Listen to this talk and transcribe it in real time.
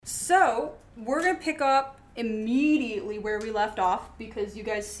So, we're going to pick up immediately where we left off because you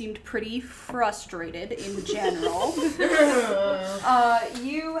guys seemed pretty frustrated in general.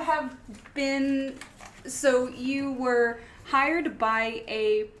 You have been... So, you were hired by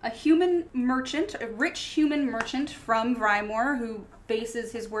a human merchant, a rich human merchant from Vrymore who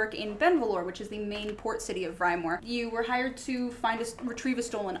bases his work in Benvalor, which is the main port city of Vrymore. You were hired to retrieve a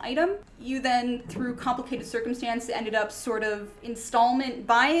stolen item. You then, through complicated circumstance, ended up sort of installment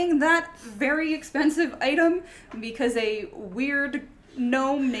buying that very expensive item because a weird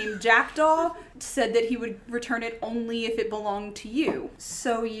gnome named Jackdaw said that he would return it only if it belonged to you.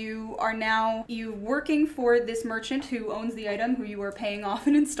 So you are now working for this merchant who owns the item, who you are paying off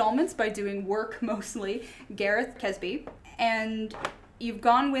in installments by doing work mostly, Gareth Kesby. And you've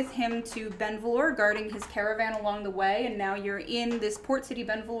gone with him to Benvalor, guarding his caravan along the way, and now you're in this port city,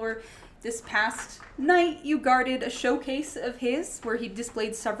 Benvalor. This past night, you guarded a showcase of his, where he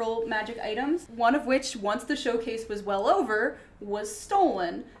displayed several magic items, one of which, once the showcase was well over, was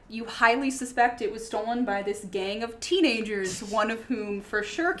stolen. You highly suspect it was stolen by this gang of teenagers, one of whom for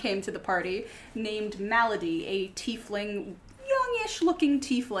sure came to the party, named Malady, a tiefling, youngish looking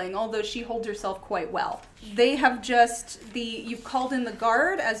tiefling, although she holds herself quite well. They have you've called in the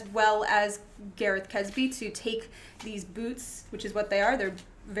guard as well as Gareth Kesby to take these boots, which is what they are. They're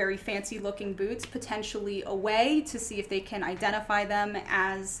very fancy looking boots, potentially away to see if they can identify them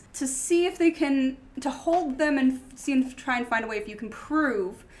to hold them and try and find a way if you can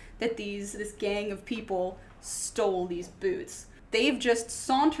prove that this gang of people stole these boots. They've just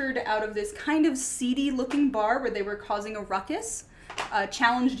sauntered out of this kind of seedy looking bar where they were causing a ruckus,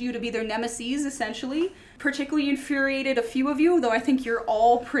 challenged you to be their nemesis, essentially, particularly infuriated a few of you, though I think you're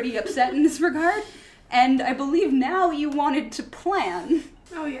all pretty upset in this regard, and I believe now you wanted to plan.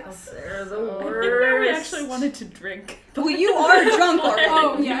 Oh, yes. They're the I worst. we actually wanted to drink. Well, you are drunk already.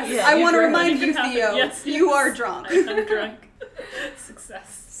 Oh, yes. Yeah, I want to drink. remind you, Theo, Yes, you are drunk. I'm drunk.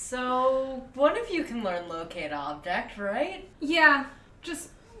 Success. So, one of you can learn locate object, right? Yeah,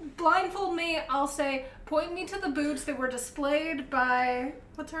 just blindfold me. I'll say, point me to the boots that were displayed by...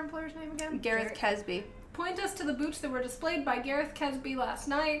 What's our employer's name again? Gareth Kesby. Point us to the boots that were displayed by Gareth Kesby last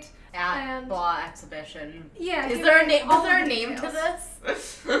night. At blah exhibition. Yeah. Is there a name? Was there a the name to details.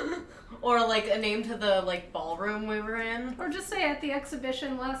 this? Or like a name to the ballroom we were in? Or just say at the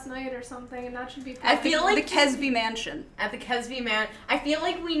exhibition last night or something, and that should be... I feel like The Kesby Mansion. at the Kesby Man. I feel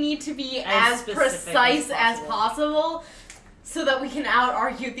like we need to be As as specific precise as as possible, so that we can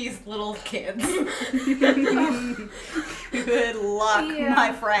out-argue these little kids. Good luck, Yeah.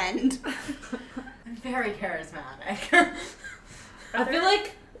 my friend. I'm very charismatic. I feel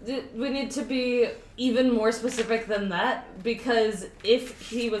like we need to be even more specific than that, because if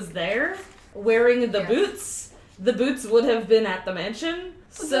he was there wearing the boots would have been at the mansion.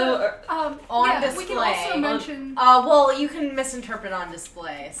 So On yeah, we can also display. mention... Well, you can misinterpret on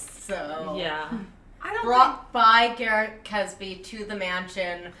display, so... yeah. I don't Brought by Garrett Kesby to the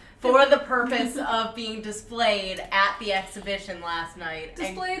mansion for the purpose of being displayed at the exhibition last night. think...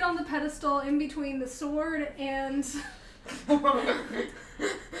 Displayed on the pedestal in between the sword and...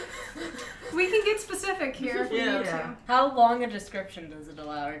 We can get specific here if we need to. How long a description does it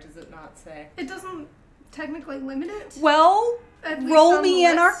allow, or does it not say? It doesn't technically limit it. Well, At least roll on me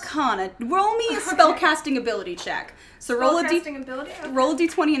the an list. Arcana. Roll me a spellcasting ability check. So roll a Spellcasting ability? Okay. roll a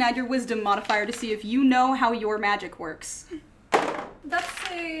d20 and add your wisdom modifier to see if you know how your magic works.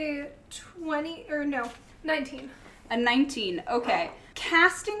 That's a 20, or no, 19. A 19. Okay.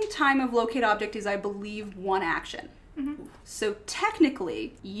 Casting time of locate object is, I believe, one action. Mm-hmm. So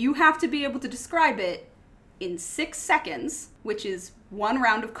technically, you have to be able to describe it in 6 seconds, which is one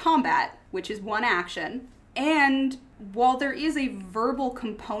round of combat, which is one action. And while there is a verbal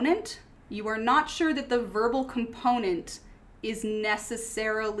component, you are not sure that the verbal component is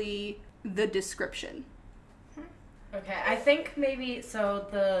necessarily the description. Okay, I think maybe, so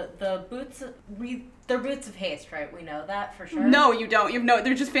the boots, they're boots of haste, right? We know that for sure? No, you don't.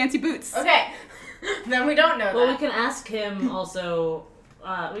 They're just fancy boots. Okay, then we don't know Well, we that. can ask him also.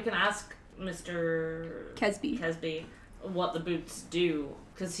 We can ask Mr. Kesby. What the boots do,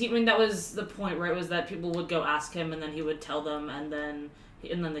 because that was the point, where it was that people would go ask him, and then he would tell them, and then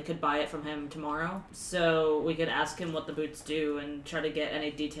they could buy it from him tomorrow. So we could ask him what the boots do and try to get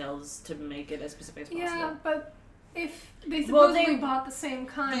any details to make it as specific as possible. Yeah, but if they Well, supposedly they- bought the same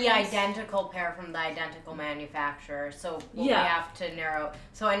kind... The identical pair from the identical manufacturer, so we Yeah. have to narrow.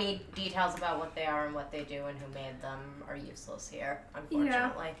 So any details about what they are and what they do and who made them are useless here,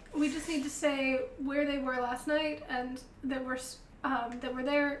 unfortunately. We just need to say where they were last night and that we're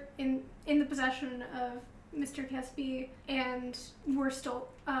there in the possession of Mr. Casby, and we're still,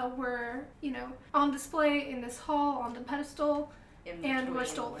 we're, on display in this hall on the pedestal, and we're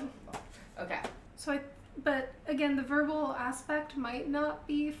stolen. Okay. So but again, the verbal aspect might not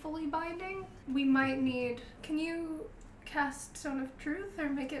be fully binding. We might need, can you cast Zone of Truth or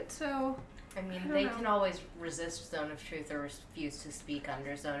make it so? I mean, I they don't know. can always resist Zone of Truth or refuse to speak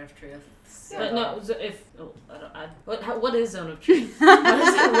under Zone of Truth. So. But no, what is Zone of Truth? How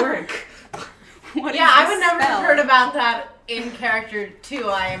does it work? What Yeah, is I this would never spell? have heard about that in character too,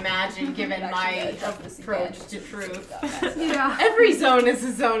 I imagine, given my approach to truth. Yeah. Every zone is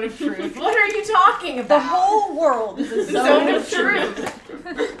a zone of truth. What are you talking about? The whole world is a zone of truth.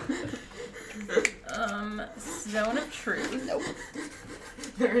 Zone of Truth. Nope.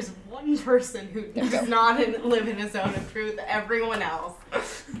 There is one person who does not live in a zone of truth. Everyone else.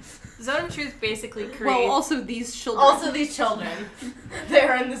 Zone of Truth basically creates. Well, also these children. Also, these children.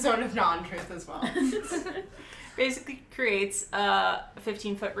 They're in the zone of non-truth as well. basically creates a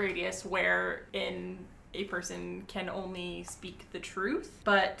 15-foot radius wherein a person can only speak the truth,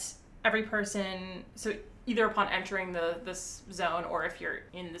 but every person, so either upon entering this zone or if you're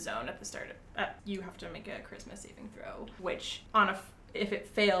in the zone at the start, you have to make a charisma saving throw, which if it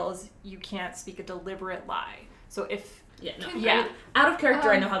fails, you can't speak a deliberate lie. So if Out of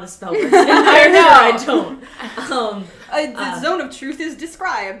character, I know how the spell works. I know. I don't. The zone of truth is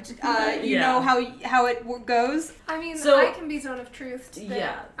described. You know how it goes. I mean, So- I can be Zone of Truth. That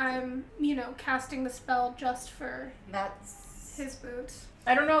Yeah. I'm, casting the spell just for That's his boots.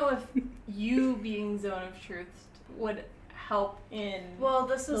 I don't know if you being Zone of Truth would help in. well.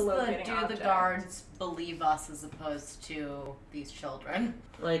 This is the locating do the object. guards believe us as opposed to these children.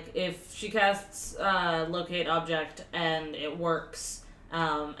 Like, if she casts locate object and it works,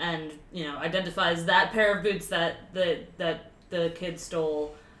 and, identifies that pair of boots that the kid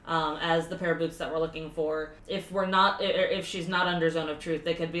stole as the pair of boots that we're looking for, if she's not under Zone of Truth,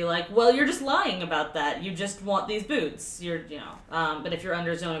 they could be like, well, you're just lying about that. You just want these boots. But if you're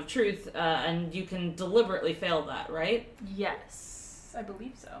under Zone of Truth, and you can deliberately fail that, right? Yes, I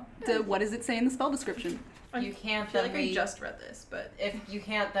believe so. What does it say in the spell description? You can't. I feel Then like I just read this, but if you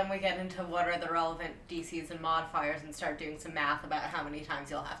can't, then we get into what are the relevant DCs and modifiers and start doing some math about how many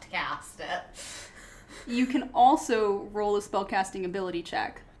times you'll have to cast it. You can also roll a spellcasting ability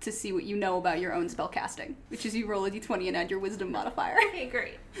check to see what you know about your own spellcasting, which is you roll a d20 and add your wisdom modifier. okay,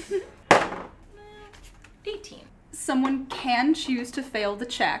 great. 18. Someone can choose to fail the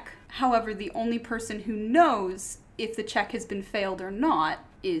check. However, the only person who knows if the check has been failed or not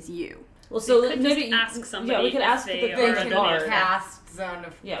is you. Well, so could maybe just ask somebody Yeah, we could if ask they the are the under guard. Cast Zone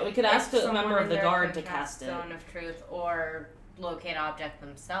of. Yeah, we could ask if a member someone of the in there guard can to cast it. Zone of Truth or locate object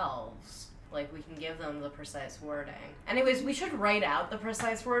themselves. Like, we can give them the precise wording. Anyways, we should write out the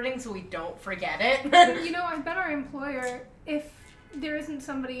precise wording so we don't forget it. I bet our employer, if there isn't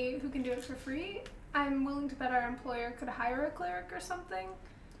somebody who can do it for free, I'm willing to bet our employer could hire a cleric or something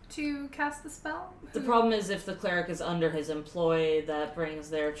to cast the spell. The problem is if the cleric is under his employ, that brings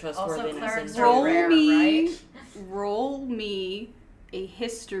their Also, trustworthiness clerics into are Roll rare, me, right? roll me a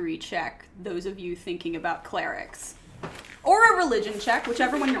history check. Those of you thinking about clerics, or a religion check,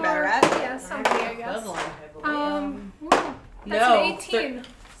 whichever one you're better at. Yeah, something, I guess. Equivalent, I believe. Ooh, that's No, an 18.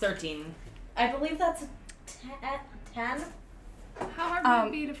 13. I believe that's a 10. How hard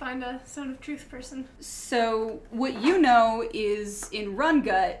would it be to find a Zone of Truth person? So what you know is in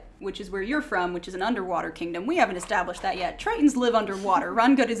Rungut, which is where you're from, which is an underwater kingdom. We haven't established that yet. Tritons live underwater.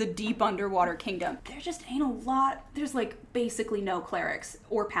 Rungut is a deep underwater kingdom. There just ain't a lot. There's basically no clerics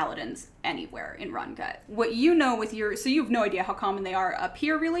or paladins anywhere in Rungut. What you know so you have no idea how common they are up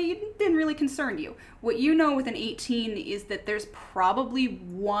here, really. It didn't really concern you. What you know with an 18 is that there's probably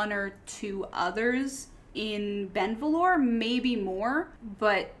one or two others in Benvalor, maybe more,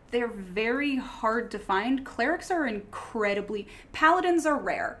 but they're very hard to find. Paladins are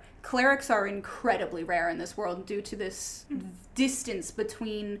rare. Clerics are incredibly rare in this world due to this distance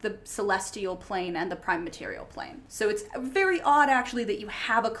between the celestial plane and the prime material plane. So it's very odd, actually, that you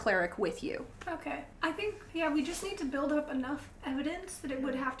have a cleric with you. Okay. I think, we just need to build up enough evidence that it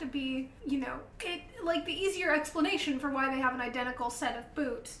would have to be, the easier explanation for why they have an identical set of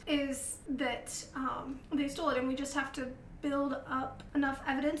boots is that they stole it, and we just have to build up enough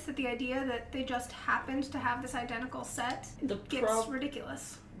evidence that the idea that they just happened to have this identical set gets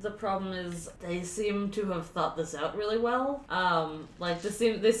ridiculous. The problem is they seem to have thought this out really well.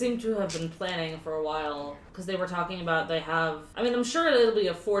 They seem to have been planning for a while because they were talking about I'm sure it'll be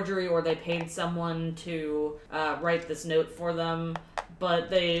a forgery or they paid someone to write this note for them,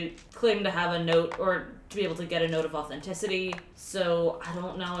 but they claim to have a note or to be able to get a note of authenticity. So I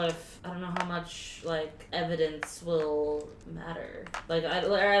don't know how much like evidence will matter. Like I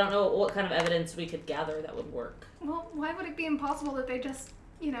don't know what kind of evidence we could gather that would work. Well, why would it be impossible that they just,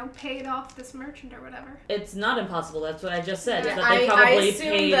 paid off this merchant or whatever? It's not impossible. That's what I just said. Yeah, That they probably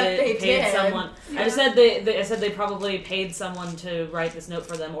paid did. someone. Yeah. I just said I said they probably paid someone to write this note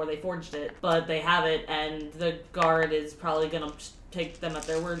for them, or they forged it. But they have it, and the guard is probably gonna take them at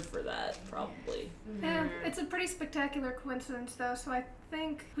their word for that. Probably. Yeah, it's a pretty spectacular coincidence, though. So I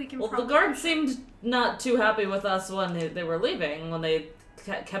think we can. Well, probably the guard seemed not too happy with us when they were leaving. When they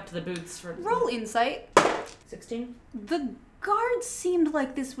kept the boots for Roll insight. 16. The guards seemed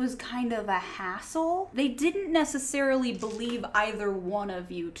like this was kind of a hassle. They didn't necessarily believe either one of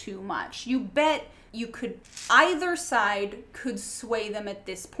you too much. You bet either side could sway them at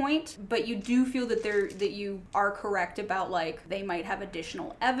this point, but you do feel that you are correct about like they might have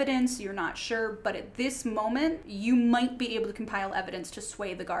additional evidence, you're not sure, but at this moment you might be able to compile evidence to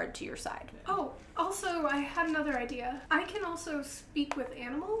sway the guard to your side. Oh, also, I had another idea. I can also speak with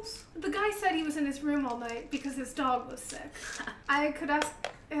animals. The guy said he was in his room all night because his dog was sick. I could ask.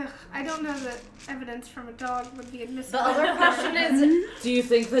 I don't know that evidence from a dog would be admissible. The other question is, Do you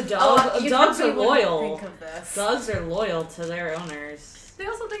think the dogs are loyal? Think of this. Dogs are loyal to their owners. They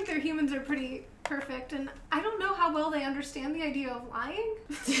also think their humans are pretty perfect, and I don't know how well they understand the idea of lying.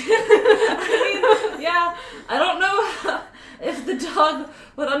 Yeah, I don't know if the dog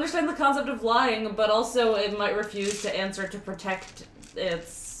would understand the concept of lying, but also it might refuse to answer to protect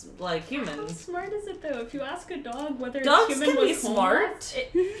its like How humans. smart is it though? If you ask a dog whether Dogs its human can be was smart.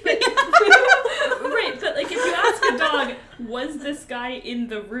 Right, but like if you ask a dog, was this guy in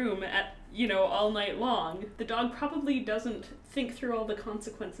the room at all night long? The dog probably doesn't think through all the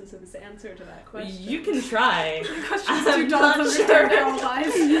consequences of his answer to that question. You can try. The question is, I'm do dogs not understand sure.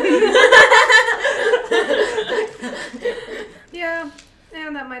 alibis? Yeah,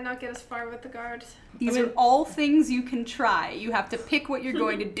 that might not get us far with the guard. These are all things you can try. You have to pick what you're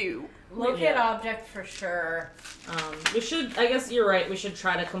going to do. Locate Yeah. object for sure. We should, I guess you're right, we should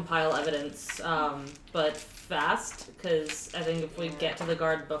try to compile evidence, but fast, because I think if we get to the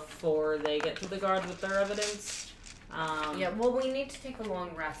guard before they get to the guard with their evidence, Yeah, well, we need to take a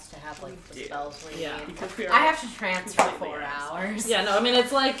long rest to have like the spells we Yeah. need. Because we are I have to transfer completely 4 lost. hours. yeah, no, I mean,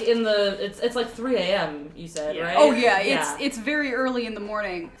 it's like it's like 3 a.m., you said, Yeah. right? Oh yeah, it's very early in the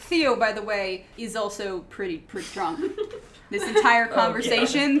morning. Theo, by the way, is also pretty drunk. This entire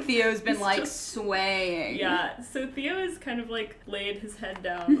conversation, Theo's been He's like just- swaying. Yeah, so Theo has kind of like laid his head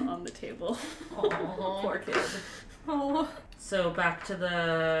down on the table. Poor kid. Oh. So back to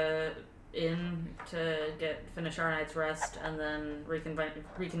the inn to finish our night's rest, and then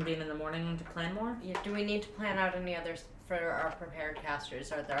reconvene in the morning to plan more. Yeah, do we need to plan out any others for our prepared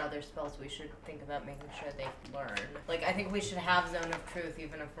casters? Are there other spells we should think about making sure they learn? Like, I think we should have Zone of Truth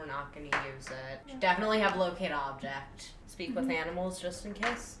even if we're not going to use it. Should definitely have Locate Object. Speak with animals just in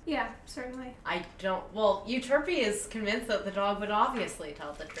case. Yeah, certainly. I don't. Well, Euterpe is convinced that the dog would obviously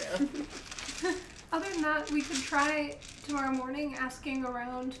tell the truth. Other than that, we could try tomorrow morning asking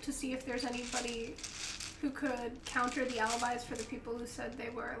around to see if there's anybody who could counter the alibis for the people who said they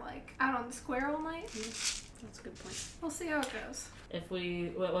were like out on the square all night. That's a good point. We'll see how it goes.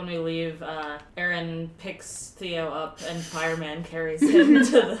 When we leave, Aaron picks Theo up and Fireman carries him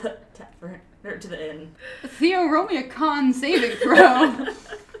to the tavern, or to the inn. Theo, roll me a con saving throw.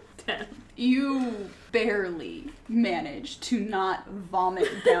 10. You barely managed to not vomit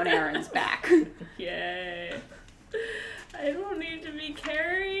down Aaron's back. Yay. I don't need to be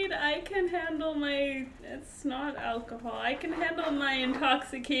carried. I can handle my... It's not alcohol. I can handle my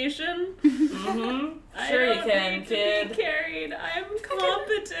intoxication. Mm-hmm. Sure you can, need kid. to be carried. I'm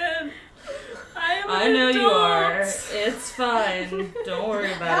competent. I am I an know you adult. are. It's fine. Don't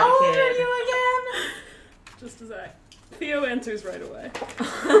worry about How it, old kid. are you again? Just as I... Theo answers right away.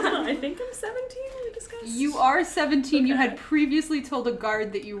 I think I'm 17, we discussed. You are 17. You Okay. had previously told a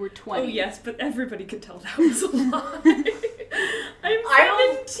guard that you were 20. Oh yes, but everybody could tell that was a lie. I'm 17!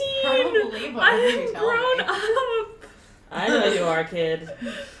 I don't believe what I you am tell grown me. up! I know you are, kid.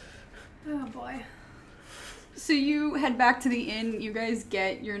 Oh boy. So you head back to the inn. You guys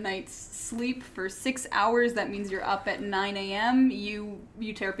get your night's sleep for 6 hours. That means you're up at 9 a.m. You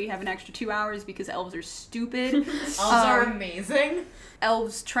Euterpe, have an extra 2 hours because elves are stupid. Elves are amazing.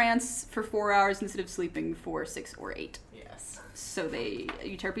 Elves trance for 4 hours instead of sleeping for 6 or 8. Yes. So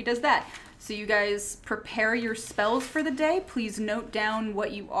Euterpe does that. So you guys prepare your spells for the day. Please note down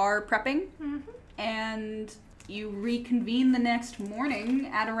what you are prepping. Mm-hmm. And you reconvene the next morning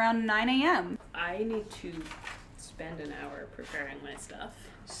at around 9 a.m. I need to spend an hour preparing my stuff.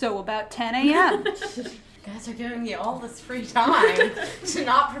 So about 10 a.m. You guys are giving me all this free time to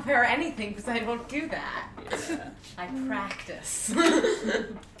not prepare anything because I don't do that. Yeah. I practice.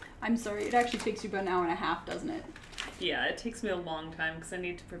 I'm sorry, it actually takes you about an hour and a half, doesn't it? Yeah, it takes me a long time because I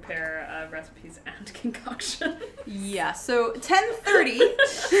need to prepare recipes and concoction. Yeah, so 10:30,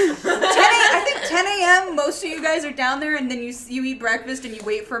 I think 10 a.m., most of you guys are down there, and then you eat breakfast and you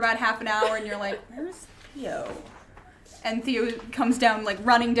wait for about half an hour and you're like, where's Theo? And Theo comes down, like,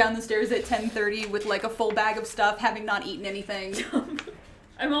 running down the stairs at 10:30 with, like, a full bag of stuff, having not eaten anything.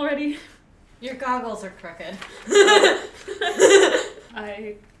 I'm all ready. Your goggles are crooked.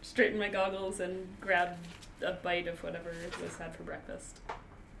 I straighten my goggles and grab a bite of whatever was had for breakfast.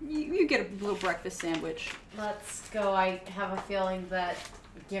 You get a little breakfast sandwich. Let's go. I have a feeling that,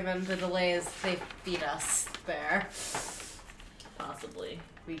 given the delays, they beat us there. Possibly.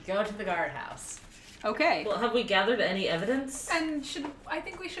 We go to the guardhouse. Okay. Well, have we gathered any evidence? And I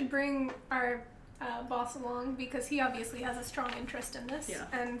think we should bring our boss along because he obviously has a strong interest in this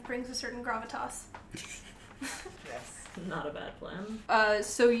and brings a certain gravitas. Yes. Not a bad plan.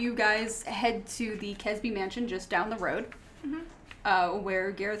 So you guys head to the Kesby mansion just down the road, where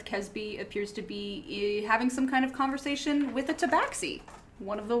Gareth Kesby appears to be having some kind of conversation with a tabaxi,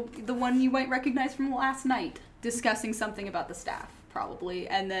 one of the one you might recognize from last night, discussing something about the staff, probably.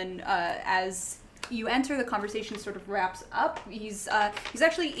 And then as you enter, the conversation sort of wraps up. He's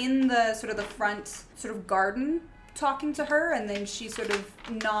actually in the sort of the front sort of garden talking to her, and then she sort of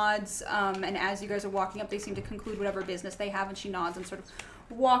nods, and as you guys are walking up, they seem to conclude whatever business they have, and she nods and sort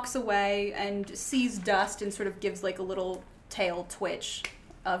of walks away and sees Dust and sort of gives like a little tail twitch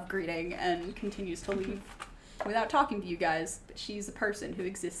of greeting and continues to leave without talking to you guys. But she's a person who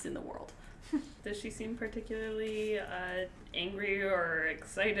exists in the world. Does she seem particularly angry or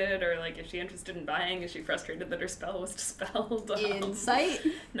excited, or like, is she interested in buying? Is she frustrated that her spell was dispelled? Insight?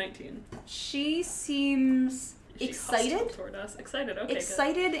 19. She seems Is she excited. hostile toward us? Excited, okay.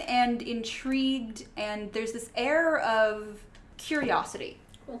 Excited and intrigued, and there's this air of curiosity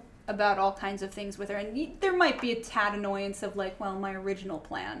Cool. about all kinds of things with her. And there might be a tad annoyance of like, well, my original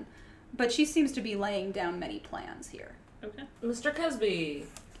plan. But she seems to be laying down many plans here. Good. Okay. Mr. Kesby.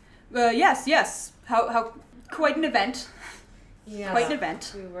 Yes. How quite an event. Yeah. Quite an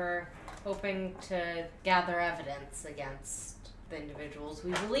event. We were hoping to gather evidence against the individuals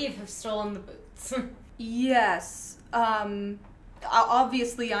we believe have stolen the boots. Yes.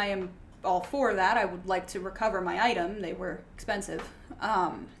 Obviously I am all for that. I would like to recover my item. They were expensive.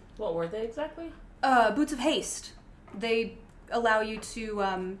 What were they exactly? Boots of Haste. They allow you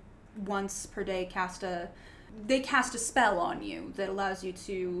to, once per day cast a spell on you that allows you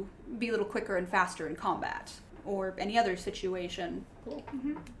to be a little quicker and faster in combat, or any other situation. Cool.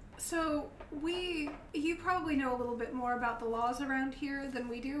 So you probably know a little bit more about the laws around here than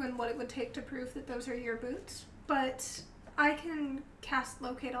we do and what it would take to prove that those are your boots. But I can cast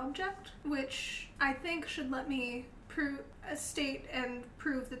Locate Object, which I think should let me state and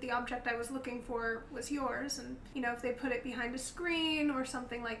prove that the object I was looking for was yours. And, if they put it behind a screen or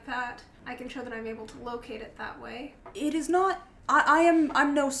something like that, I can show that I'm able to locate it that way. It is not...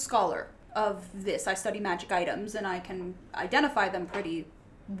 I'm no scholar of this. I study magic items, and I can identify them pretty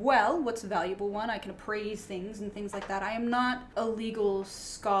well. What's a valuable one? I can appraise things and things like that. I am not a legal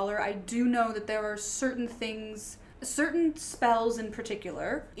scholar. I do know that there are certain things... Certain spells in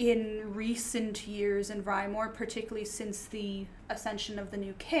particular, in recent years in Rymore, particularly since the ascension of the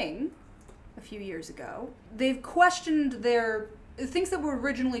new king a few years ago, they've questioned their things that were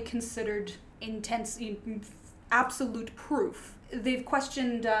originally considered absolute proof. They've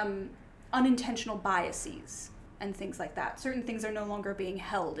questioned unintentional biases and things like that. Certain things are no longer being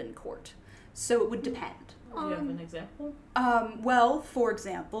held in court, so it would depend. Do you have an example? Well, for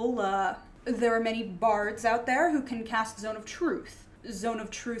example, there are many bards out there who can cast Zone of Truth. Zone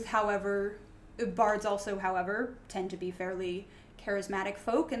of Truth, however, bards also, however, tend to be fairly charismatic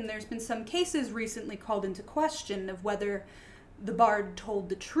folk, and there's been some cases recently called into question of whether the bard told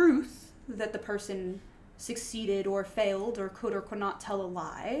the truth, that the person succeeded or failed or could not tell a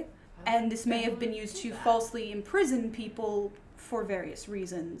lie, and this may have been used to falsely imprison people for various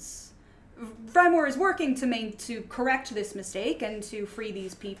reasons. Rymore is working to correct this mistake and to free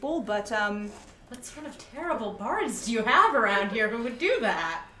these people, but, What sort of terrible bards do you have around here who would do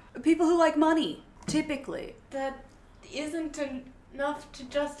that? people who like money, typically. That isn't enough to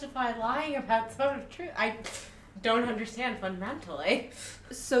justify lying about sort of truth. I don't understand fundamentally.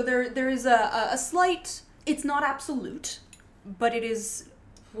 So there is a slight, it's not absolute, but it is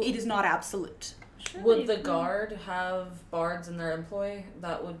not absolute. Would the guard have bards in their employ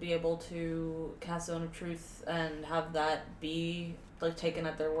that would be able to cast Zone of Truth and have that be like taken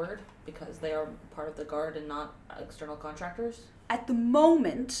at their word because they are part of the guard and not external contractors? At the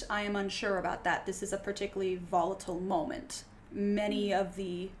moment, I am unsure about that. This is a particularly volatile moment. Many of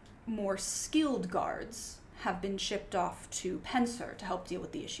the more skilled guards have been shipped off to Pensar to help deal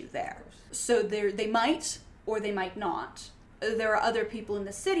with the issue there. So they might, or they might not. There are other people in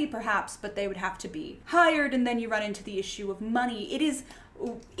the city, perhaps, but they would have to be hired, and then you run into the issue of money. It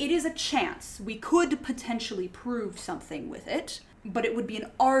is a chance. We could potentially prove something with it, but it would be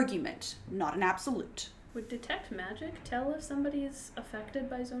an argument, not an absolute. Would detect magic tell if somebody is affected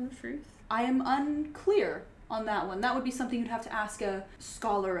by Zone of Truth? I am unclear on that one. That would be something you'd have to ask a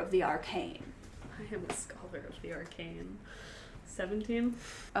scholar of the arcane. I am a scholar of the arcane. 17?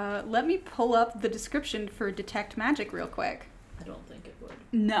 Let me pull up the description for detect magic real quick. I don't think it would.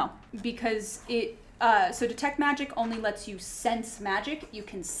 No, because so detect magic only lets you sense magic. You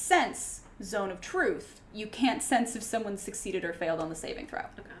can sense Zone of Truth. You can't sense if someone succeeded or failed on the saving throw.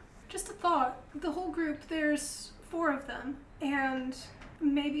 Okay. Just a thought. The whole group, there's 4 of them, and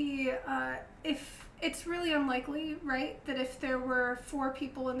maybe if it's really unlikely, right, that if there were 4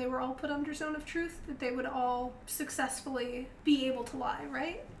 people and they were all put under Zone of Truth, that they would all successfully be able to lie,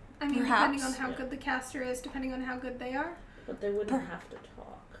 right? I mean, Perhaps, depending on how good the caster is, depending on how good they are. But they wouldn't have to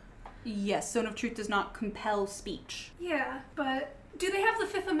talk. Yes, Zone of Truth does not compel speech. Yeah, but do they have the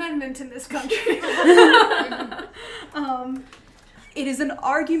Fifth Amendment in this country? It is an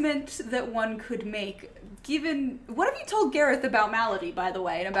argument that one could make, given... What have you told Gareth about Malady, by the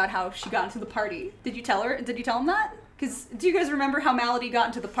way, and about how she got into the party? Did you tell him that? Because do you guys remember how Malady got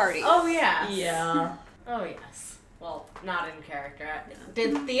into the party? Oh, yeah. Yeah. Oh, yes. Well, not in character.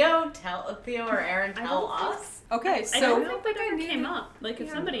 Did Theo or Aaron tell us? Okay, I so... don't think that ever came up. Like, if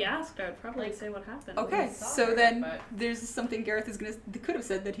Yeah. somebody asked, I would probably say what happened. Okay, saw so her, then but- there's something Gareth could have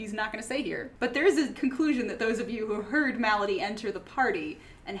said that he's not going to say here. But there is a conclusion that those of you who heard Malady enter the party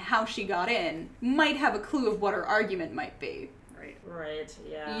and how she got in might have a clue of what her argument might be. Right,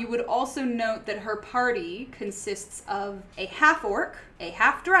 yeah. You would also note that her party consists of a half-orc, a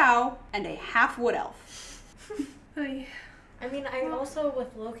half-drow, and a half-wood elf. Oy. I mean, I also,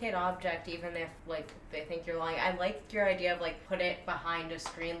 with locate object, even if, like, they think you're lying, I like your idea of, like, put it behind a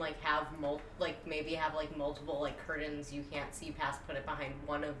screen, like, maybe have, like, multiple, like, curtains you can't see past, put it behind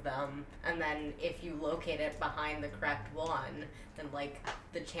one of them, and then if you locate it behind the correct one, then, like,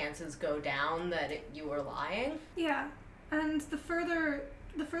 the chances go down that you were lying. Yeah, and the further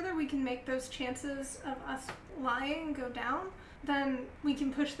we can make those chances of us lying go down, then we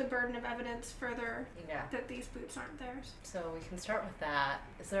can push the burden of evidence further Yeah. that these boots aren't theirs. So we can start with that.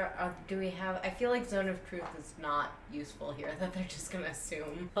 Do we have, I feel like Zone of Truth is not useful here, that they're just gonna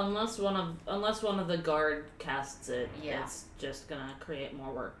assume. Unless one of the guard casts it, Yeah. it's just gonna create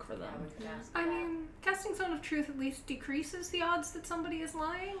more work for them. I mean, casting Zone of Truth at least decreases the odds that somebody is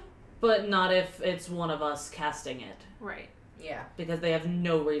lying. But not if it's one of us casting it. Right. Yeah. Because they have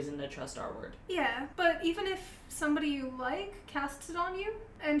no reason to trust our word. Yeah, but even if somebody you like casts it on you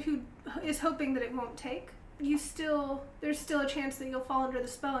and who is hoping that it won't take, there's still a chance that you'll fall under the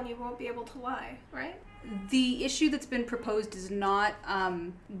spell and you won't be able to lie, right? The issue that's been proposed is not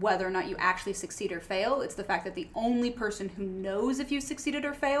whether or not you actually succeed or fail. It's the fact that the only person who knows if you succeeded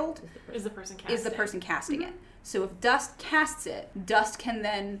or failed Is the person casting. is the person casting it. So if Dust casts it, Dust can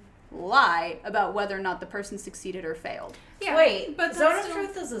then lie about whether or not the person succeeded or failed. Yeah, Wait, but Zone that's of still-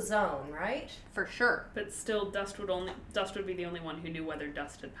 Truth is a zone, right? For sure. But still, Dust would be the only one who knew whether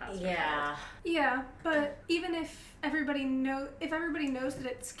Dust had passed or Yeah. Yeah, but even if everybody knows that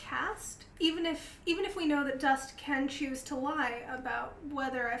it's cast, even if we know that Dust can choose to lie about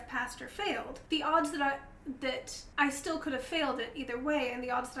whether I've passed or failed, the odds that I still could have failed it either way, and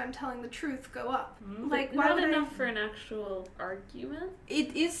the odds that I'm telling the truth go up. Like, why not would enough for an actual argument.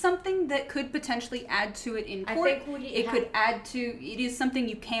 It is something that could potentially add to it in I court. think It is something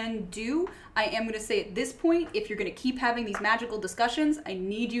you can do. I am going to say at this point, if you're going to keep having these magical discussions, I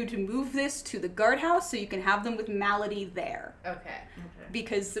need you to move this to the guardhouse so you can have them with Malady there. Okay.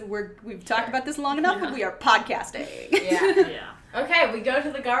 Because we've talked about this long enough, and we are podcasting. Yeah. Yeah. Okay, we go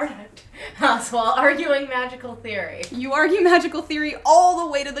to the guardhouse while arguing magical theory. You argue magical theory all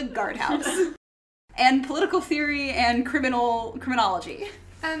the way to the guardhouse. And political theory and criminology.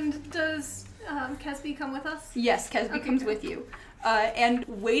 And does Kesby come with us? Yes, Kesby Okay, comes good. with you. and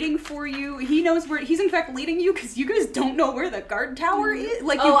waiting for you. He knows where, he's in fact leading you because you guys don't know where the guard tower is.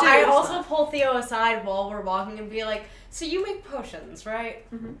 Like, you do. I also pull Theo aside while we're walking and be like, so you make potions,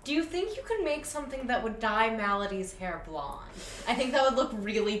 right? Mm-hmm. Do you think you could make something that would dye Melody's hair blonde? I think that would look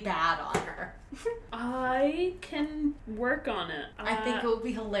really bad on her. I can work on it. I think it would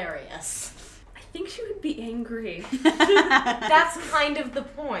be hilarious. I think she would be angry. That's kind of the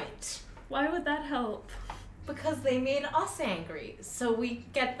point. Why would that help? Because they made us angry, so we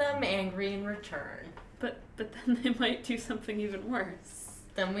get them angry in return. But then they might do something even worse.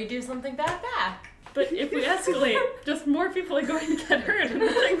 Then we do something bad back. But if we escalate, just more people are going to get hurt and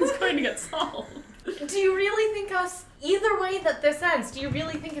nothing's going to get solved. Do you really think us, either way that this ends, do you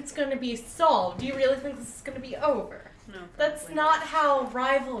really think it's going to be solved? Do you really think this is going to be over? No, That's not how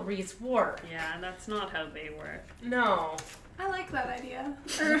rivalries work. Yeah, that's not how they work. No. I like that idea.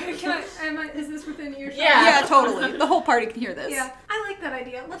 Or is this within earshot? Yeah. Yeah, totally. The whole party can hear this. Yeah, I like that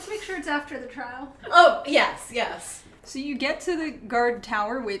idea. Let's make sure it's after the trial. Oh, yes. So you get to the guard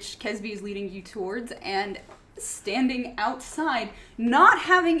tower, which Kesby is leading you towards, and standing outside, not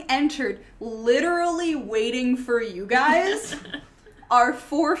having entered, literally waiting for you guys, are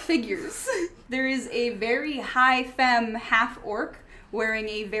 4 figures. There is a very high femme half-orc wearing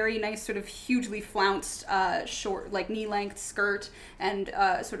a very nice sort of hugely flounced short, like knee-length skirt and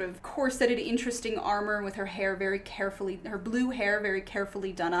sort of corseted, interesting armor with her hair very carefully, her blue hair very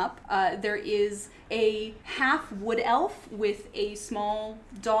carefully done up. There is a half wood elf with a small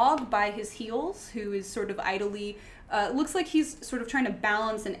dog by his heels who is sort of idly, looks like he's sort of trying to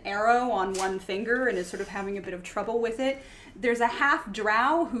balance an arrow on one finger and is sort of having a bit of trouble with it. There's a half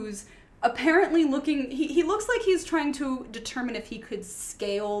drow who's apparently looking, he looks like he's trying to determine if he could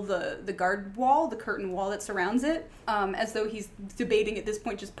scale the guard wall, the curtain wall that surrounds it, as though he's debating at this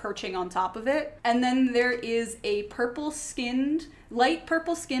point just perching on top of it. And then there is a light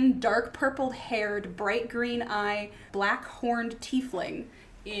purple skinned, dark purple haired, bright green eye, black horned tiefling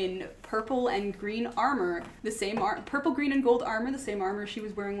in purple and green armor, the same purple, green, and gold armor, the same armor she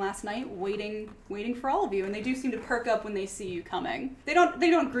was wearing last night, waiting for all of you. And they do seem to perk up when they see you coming. They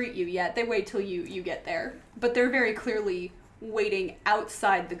don't greet you yet. They wait till you get there. But they're very clearly waiting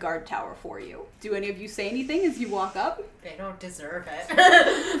outside the guard tower for you. Do any of you say anything as you walk up? They don't deserve it.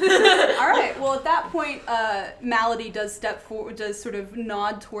 All right. Well, at that point, Malady does step forward, does sort of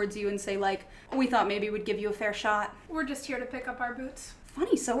nod towards you and say, like, we thought maybe we'd give you a fair shot. We're just here to pick up our boots.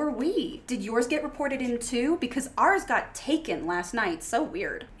 Funny, so are we. Did yours get reported in too? Because ours got taken last night. So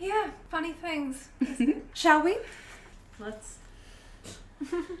weird. Yeah, funny things. Shall we? Let's.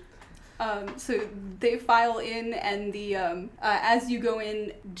 So they file in, and the as you go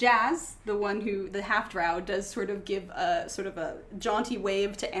in, Jazz, the half drow, does sort of give a sort of a jaunty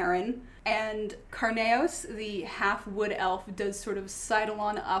wave to Aaron, and Carneos, the half wood elf, does sort of sidle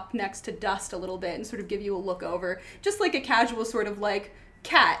on up next to Dust a little bit and sort of give you a look over, just like a casual sort of like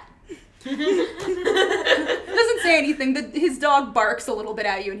cat. Doesn't say anything. His dog barks a little bit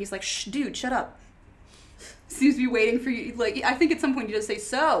at you, and he's like, "Shh, dude, shut up." Seems to be waiting for you. Like, I think at some point you just say,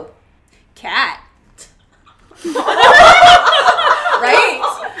 "So, cat." Right?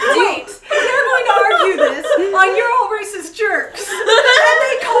 Wait, they're going to argue this on You're All Racist Jerks, and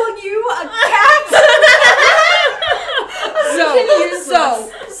they call you a cat?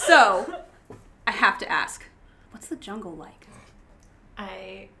 So, I have to ask, what's the jungle like?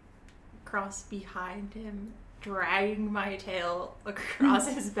 I cross behind him, dragging my tail across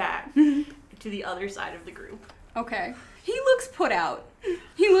his back to the other side of the group. Okay. He looks put out.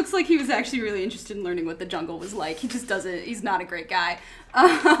 He looks like he was actually really interested in learning what the jungle was like. He just doesn't, he's not a great guy.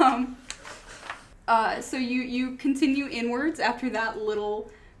 So you continue inwards after that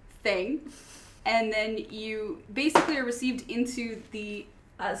little thing, and then you basically are received into the...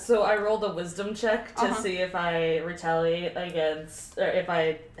 So I rolled a wisdom check to see if I retaliate against, or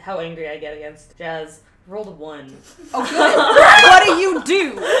how angry I get against Jazz. Rolled a 1. Oh, good. What do you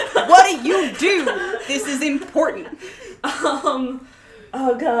do? What do you do? This is important. Oh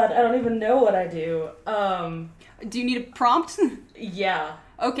god, I don't even know what I do. Do you need a prompt? Yeah.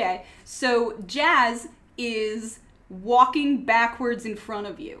 Okay, so Jazz is walking backwards in front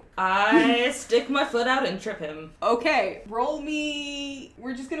of you. I stick my foot out and trip him. Okay, roll me...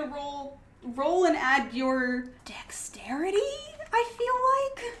 We're just gonna roll and add your dexterity, I feel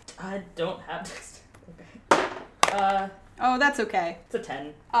like? I don't have dexterity. Okay. Oh, that's okay. It's a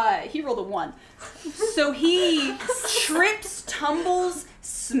 10. He rolled a 1. So he trips, tumbles,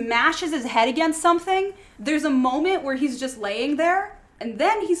 smashes his head against something. There's a moment where he's just laying there, And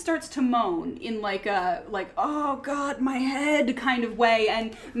then he starts to moan in like a, oh God, my head kind of way.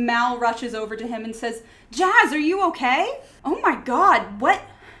 And Mal rushes over to him and says, Jazz, are you okay? Oh my God, what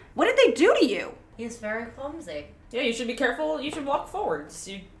did they do to you? He's very clumsy. Yeah, you should be careful. You should walk forwards.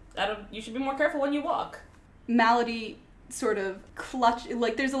 You should be more careful when you walk. Malady sort of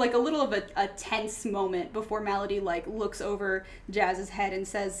there's a little of a tense moment before Malady looks over Jazz's head and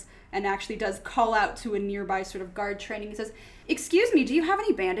says, and actually does call out to a nearby sort of guard training. He says, excuse me, do you have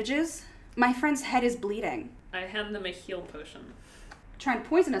any bandages? My friend's head is bleeding. I hand them a heal potion. Trying to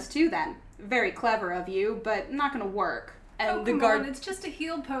poison us too then. Very clever of you, but not gonna work. And the come guard on, it's just a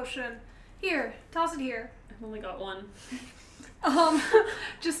heal potion. Here, toss it here. I've only got one.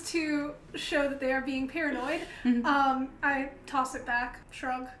 Just to show that they are being paranoid, I toss it back,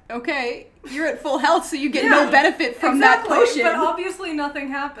 shrug. Okay, you're at full health, so you get no benefit from that potion. But obviously nothing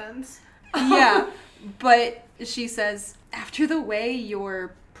happens. Yeah, but she says, after the way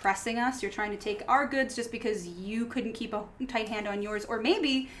you're pressing us, you're trying to take our goods just because you couldn't keep a tight hand on yours, or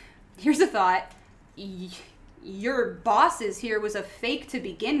maybe, here's a thought, your bosses here was a fake to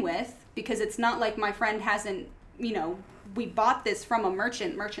begin with, because it's not like my friend hasn't, we bought this from a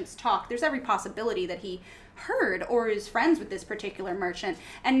merchant. Merchants talk. There's every possibility that he heard or is friends with this particular merchant.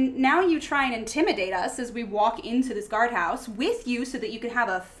 And now you try and intimidate us as we walk into this guardhouse with you so that you could have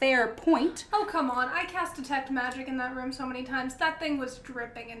a fair point. Oh, come on. I cast Detect Magic in that room so many times. That thing was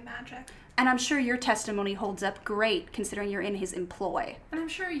dripping in magic. And I'm sure your testimony holds up great, considering you're in his employ. And I'm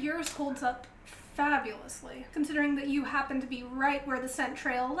sure yours holds up fabulously, considering that you happened to be right where the scent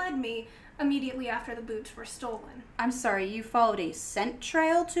trail led me immediately after the boots were stolen. I'm sorry, you followed a scent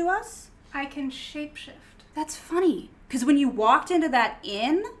trail to us? I can shapeshift. That's funny, because when you walked into that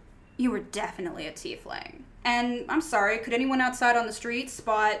inn, you were definitely a tiefling. And I'm sorry, could anyone outside on the street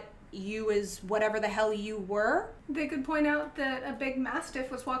spot you as whatever the hell you were? They could point out that a big mastiff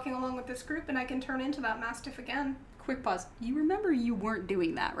was walking along with this group, and I can turn into that mastiff again. Quick pause. You remember you weren't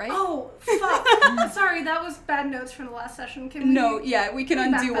doing that, right? Oh, fuck. Sorry, that was bad notes from the last session. Can we can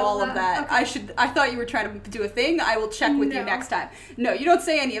undo all of that. Okay. I thought you were trying to do a thing. I will check with you next time. No, you don't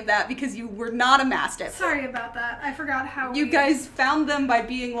say any of that because you were not a mastiff. Sorry about that. I forgot how you guys found them by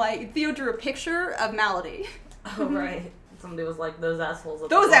being like, Theo drew a picture of Malady. Oh, right. Somebody was like, those assholes at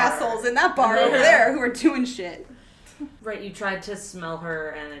the Those bar. assholes in that bar over there who are doing shit. Right, you tried to smell her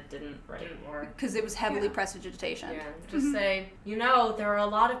and it didn't work. Because it was heavily prestidigitation. Yeah, just say, there were a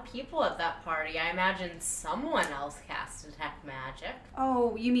lot of people at that party. I imagine someone else cast Detect Magic.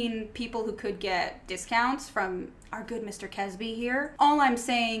 Oh, you mean people who could get discounts from our good Mr. Kesby here? All I'm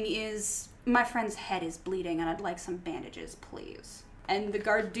saying is my friend's head is bleeding and I'd like some bandages, please. And the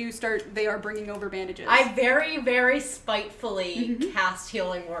guard they are bringing over bandages. I very, very spitefully cast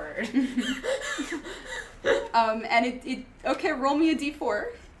Healing Word. Okay, roll me a d4.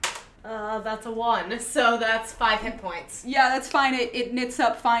 That's a 1, so that's 5 hit points. Yeah, that's fine. It knits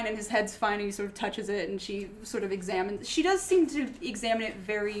up fine and his head's fine and he sort of touches it and she sort of examines. She does seem to examine it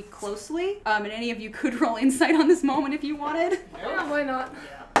very closely. And any of you could roll insight on this moment if you wanted. Yeah, why not?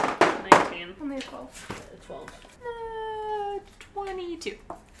 Yeah. 19. Only a 12. 12. 22.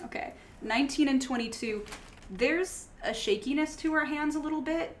 Okay, 19 and 22. There's a shakiness to her hands a little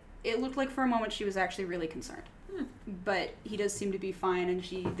bit. It looked like for a moment she was actually really concerned. But he does seem to be fine, and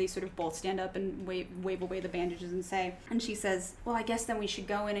they sort of both stand up and wave away the bandages and she says, well, I guess then we should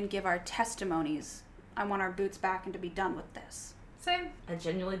go in and give our testimonies. I want our boots back and to be done with this. Same. I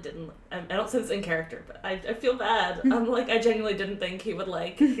genuinely didn't. I don't say this in character, but I feel bad. I'm like, I genuinely didn't think he would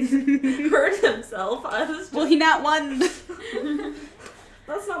hurt himself. I was just... Well, he not won.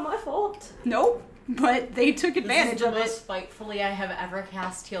 That's not my fault. Nope, but they took advantage of it. This is the most spitefully I have ever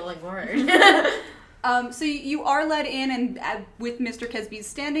cast Healing Word. So you are led in, and with Mr. Kesby's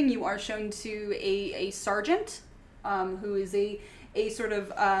standing, you are shown to a sergeant, who is a sort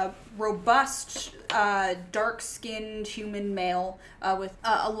of robust, dark-skinned human male with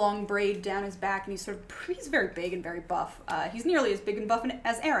a long braid down his back, and he's very big and very buff. He's nearly as big and buff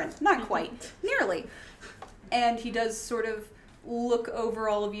as Aaron. Not quite. Nearly. And he does sort of look over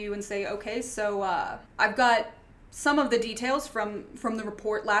all of you and say, okay, so I've got some of the details from the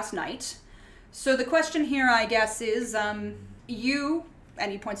report last night. So the question here, I guess, is you,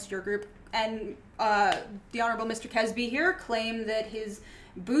 and he points to your group, and the Honorable Mr. Kesby here claim that his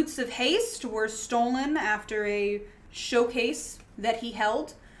boots of haste were stolen after a showcase that he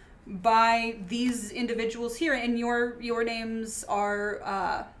held by these individuals here, and your names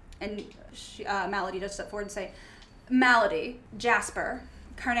are, Malady does step forward and say, Malady, Jasper,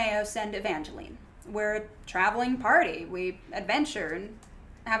 Carneos, and Evangeline. We're a traveling party. We adventure and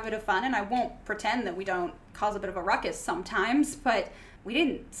have a bit of fun, and I won't pretend that we don't cause a bit of a ruckus sometimes, but We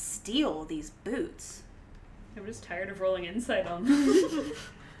didn't steal these boots. I'm just tired of rolling insight on them.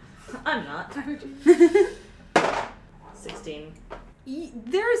 I'm not. 16.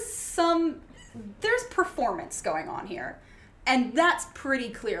 There's performance going on here. And that's pretty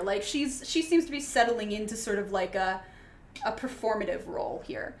clear. Like, she seems to be settling into sort of like a performative role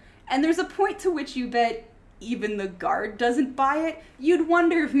here. And there's a point to which you bet even the guard doesn't buy it. You'd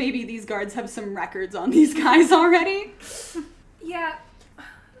wonder if maybe these guards have some records on these guys already. Yeah.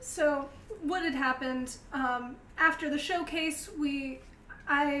 So what had happened after the showcase?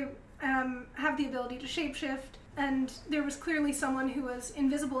 I have the ability to shapeshift, and there was clearly someone who was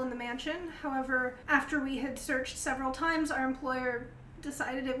invisible in the mansion. However, after we had searched several times, our employer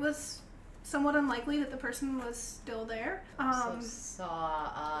decided it was somewhat unlikely that the person was still there. So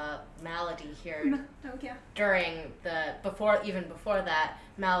saw Malady here yeah. during even before that.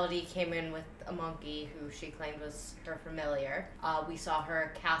 Malady came in with a monkey who she claimed was her familiar. We saw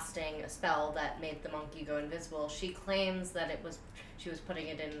her casting a spell that made the monkey go invisible. She claims that she was putting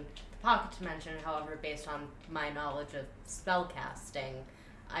it in the pocket dimension. However, based on my knowledge of spell casting,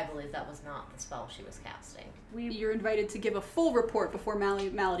 I believe that was not the spell she was casting. You're invited to give a full report before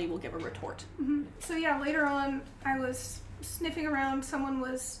Malady will give a retort. Mm-hmm. So yeah, later on, I was sniffing around. Someone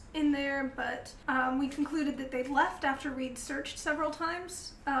was in there, but we concluded that they'd left after we'd searched several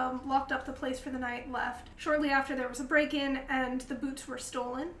times, locked up the place for the night, left. Shortly after, there was a break-in, and the boots were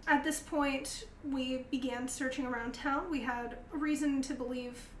stolen. At this point, we began searching around town. We had a reason to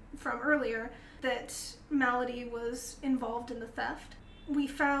believe from earlier that Malady was involved in the theft. We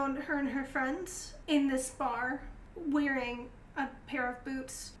found her and her friends in this bar wearing a pair of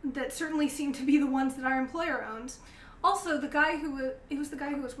boots that certainly seemed to be the ones that our employer owns. Also, it was the guy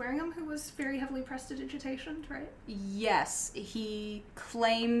who was wearing them who was very heavily prestidigitationed, right? Yes, he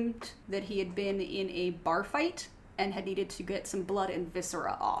claimed that he had been in a bar fight and had needed to get some blood and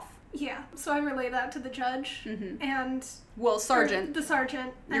viscera off. Yeah, so I relay that to the judge, and... Well, Sergeant. The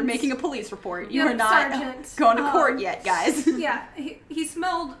sergeant. You're making a police report. You Yep, are not Sergeant, going to court yet, guys. Yeah, he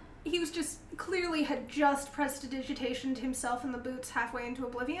smelled... He was just... Clearly had just prestidigitationed himself in the boots halfway into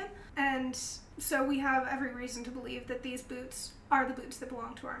oblivion, and so we have every reason to believe that these boots are the boots that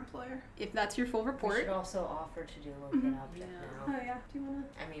belong to our employer. If that's your full We report. should also offer to do locate object now. Oh yeah, do you want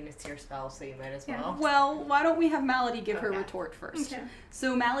I mean, it's your spell, so you might as Yeah. well. Well, why don't we have Malady give her Okay. retort first? Okay.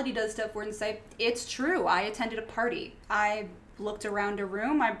 So Malady does step forward and say, "It's true, I attended a party. I looked around a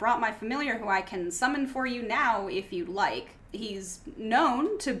room. I brought my familiar who I can summon for you now if you'd like. He's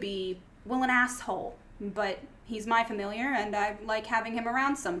known to be, well, an asshole, but he's my familiar and I like having him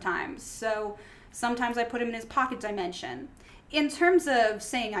around sometimes. So sometimes I put him in his pocket dimension. In terms of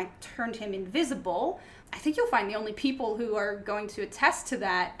saying I turned him invisible, I think you'll find the only people who are going to attest to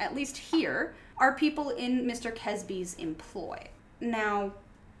that, at least here, are people in Mr. Kesby's employ. Now,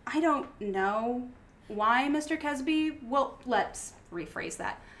 I don't know why Mr. Kesby... Well, let's rephrase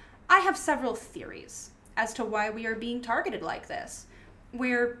that. I have several theories as to why we are being targeted like this.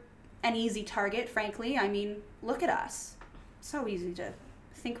 We're an easy target, frankly. I mean, look at us. So easy to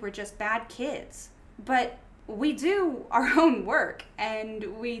think we're just bad kids. But we do our own work,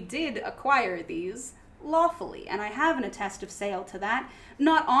 and we did acquire these lawfully, and I have an attest of sale to that.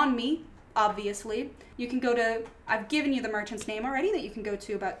 Not on me, obviously. You can go to... I've given you the merchant's name already that you can go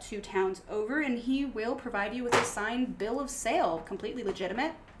to about 2 towns over, and he will provide you with a signed bill of sale, completely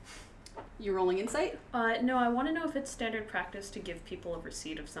legitimate. You rolling insight? No, I want to know if it's standard practice to give people a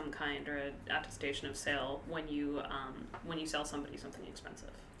receipt of some kind or an attestation of sale when you sell somebody something expensive.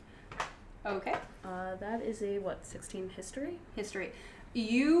 Okay. That is a, 16 history? History.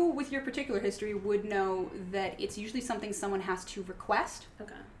 You, with your particular history, would know that it's usually something someone has to request.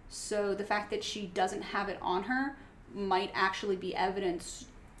 Okay. So the fact that she doesn't have it on her might actually be evidence.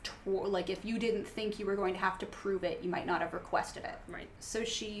 Like, if you didn't think you were going to have to prove it, you might not have requested it. Right. So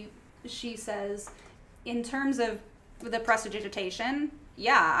she says, in terms of the prestidigitation,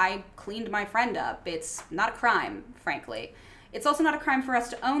 yeah, I cleaned my friend up. It's not a crime, frankly. It's also not a crime for us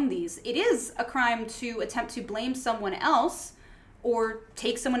to own these. It is a crime to attempt to blame someone else or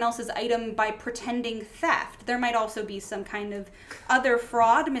take someone else's item by pretending theft. There might also be some kind of other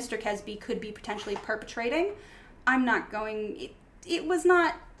fraud Mr. Kesby could be potentially perpetrating. I'm not going... It was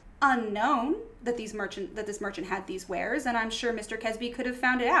not unknown that this merchant had these wares, and I'm sure Mr. Kesby could have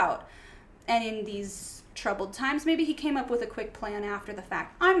found it out. And in these troubled times, maybe he came up with a quick plan after the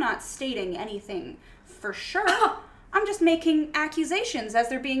fact. I'm not stating anything for sure. I'm just making accusations as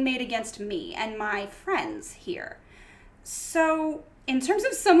they're being made against me and my friends here. So, in terms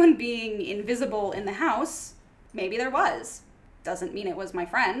of someone being invisible in the house, maybe there was. Doesn't mean it was my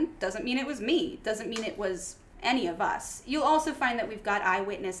friend. Doesn't mean it was me. Doesn't mean it was any of us. You'll also find that we've got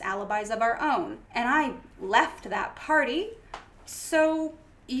eyewitness alibis of our own. And I left that party, so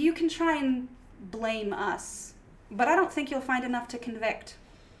you can try and blame us. But I don't think you'll find enough to convict.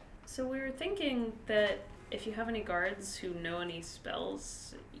 So we were thinking that if you have any guards who know any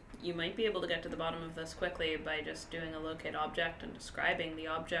spells, you might be able to get to the bottom of this quickly by just doing a locate object and describing the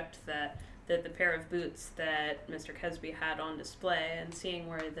object that the pair of boots that Mr. Kesby had on display and seeing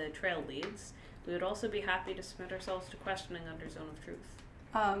where the trail leads. We would also be happy to submit ourselves to questioning under Zone of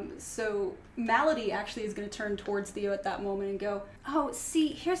Truth. So Malady actually is going to turn towards Theo at that moment and go, oh, see,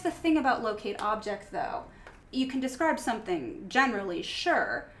 here's the thing about locate object, though. You can describe something generally,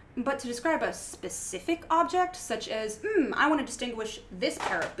 sure, but to describe a specific object, such as, I want to distinguish this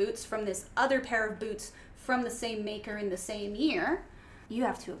pair of boots from this other pair of boots from the same maker in the same year, you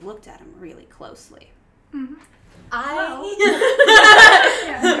have to have looked at them really closely. Mm-hmm. I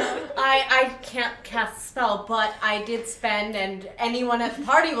can't cast a spell, but I did spend, and anyone at the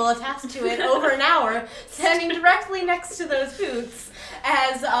party will attest to it, over an hour standing directly next to those boots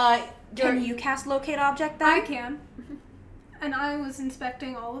as Can you cast locate object then? I can. And I was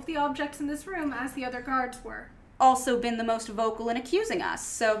inspecting all of the objects in this room as the other guards were. Also been the most vocal in accusing us,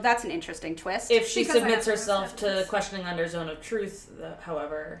 so that's an interesting twist. If she Because I submits have herself to evidence. questioning under Zone of Truth,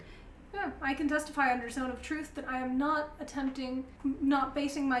 however... Yeah, I can testify under Zone of Truth that I am not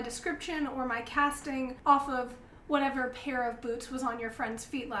basing my description or my casting off of whatever pair of boots was on your friend's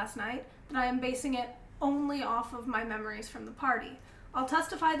feet last night, that I am basing it only off of my memories from the party. I'll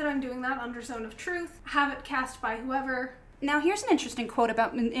testify that I'm doing that under Zone of Truth, have it cast by whoever. Now here's an interesting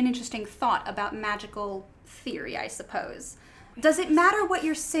an interesting thought about magical theory, I suppose. Does it matter what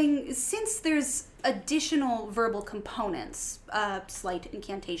you're saying, since there's additional verbal components, slight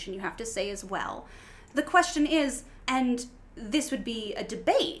incantation you have to say as well? The question is, and this would be a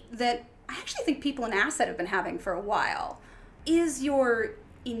debate that I actually think people in Asset have been having for a while, is your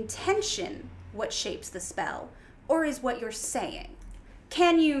intention what shapes the spell, or is what you're saying?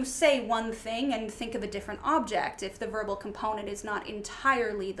 Can you say one thing and think of a different object if the verbal component is not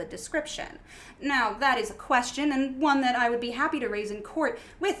entirely the description? Now, that is a question, and one that I would be happy to raise in court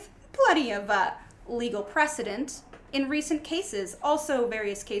with plenty of legal precedent in recent cases. Also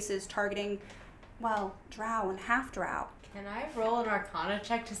various cases targeting, well, drow and half-drow. Can I roll an Arcana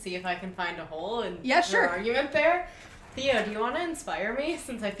check to see if I can find a hole in Yeah, sure. your argument there? Theo, do you want to inspire me?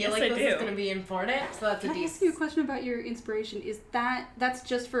 Since I feel Yes, like I this is do. going to be important. So that's Can a I ask D6. you a question about your inspiration? That's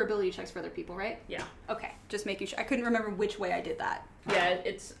just for ability checks for other people, right? Yeah. Okay, just making sure. I couldn't remember which way I did that. Yeah,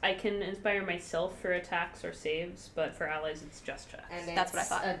 I can inspire myself for attacks or saves, but for allies it's just checks. And That's what I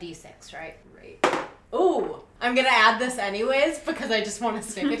thought. A D6, right? Right. Ooh, I'm going to add this anyways because I just want a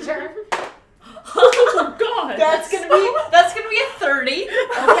signature. Oh god! That's gonna be a 30.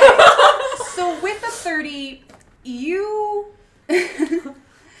 Okay, so with a 30, you...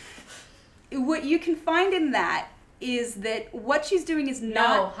 what you can find in that is that what she's doing is No,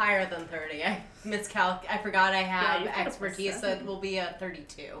 not... higher than 30. I forgot I have you've got a expertise, so it will be a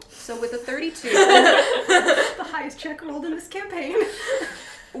 32. So with a 32... The highest check rolled in this campaign.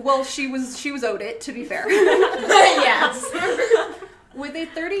 well, she was owed it, to be fair. Yes. With a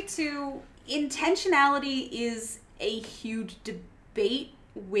 32, intentionality is a huge debate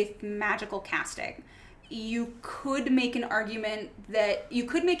with magical casting. You could make an argument that you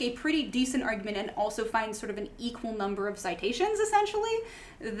could make a pretty decent argument and also find sort of an equal number of citations, essentially,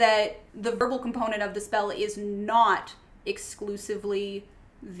 that the verbal component of the spell is not exclusively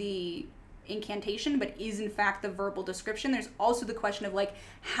the incantation, but is in fact the verbal description. There's also the question of like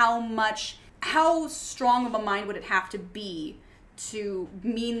how strong of a mind would it have to be to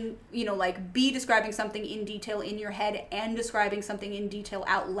mean, like be describing something in detail in your head and describing something in detail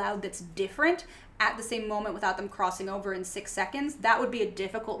out loud that's different at the same moment without them crossing over in 6 seconds. That would be a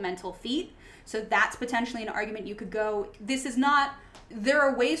difficult mental feat. So that's potentially an argument you could go, there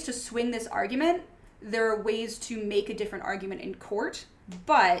are ways to swing this argument. There are ways to make a different argument in court,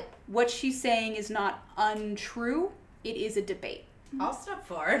 but what she's saying is not untrue. It is a debate. I'll step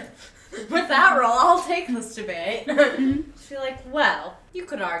forward. With that roll, I'll take this debate. She'll be like, well, you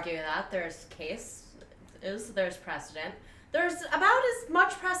could argue that there's precedent. There's about as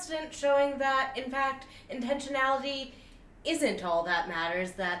much precedent showing that, in fact, intentionality isn't all that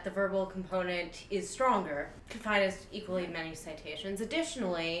matters, that the verbal component is stronger. Could find as equally many citations.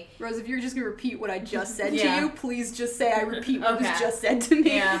 Additionally... Rose, if you're just going to repeat what I just said to Yeah. you, please just say I repeat what Okay. was just said to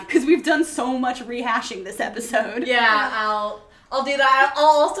me. Yeah. Because we've done so much rehashing this episode. Yeah, I'll do that. I'll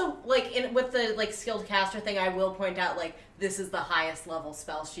also, with the, skilled caster thing, I will point out, this is the highest level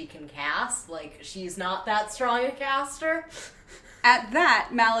spell she can cast. She's not that strong a caster. At that,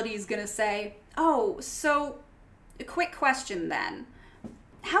 Malady's going to say, oh, so a quick question then.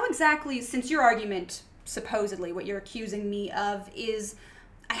 How exactly, since your argument, supposedly, what you're accusing me of is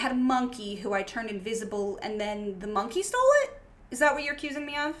I had a monkey who I turned invisible and then the monkey stole it? Is that what you're accusing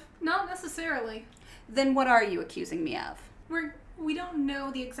me of? Not necessarily. Then what are you accusing me of? We don't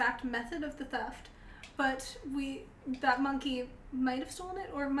know the exact method of the theft, but that monkey might have stolen it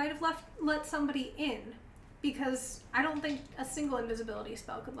or might have let somebody in, because I don't think a single invisibility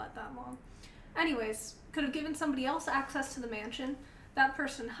spell could let that long. Anyways, could have given somebody else access to the mansion. That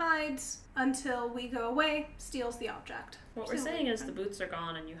person hides until we go away, steals the object. What we're saying is the boots are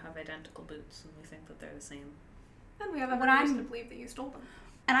gone and you have identical boots, and we think that they're the same. And we have every reason to believe that you stole them.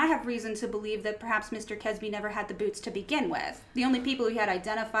 And I have reason to believe that perhaps Mr. Kesby never had the boots to begin with. The only people who had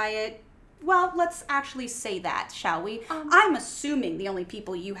identify it, well, let's actually say that, shall we? I'm assuming the only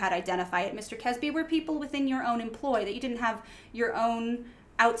people you had identify it, Mr. Kesby, were people within your own employ, that you didn't have your own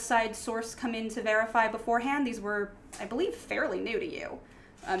outside source come in to verify beforehand. These were, I believe, fairly new to you.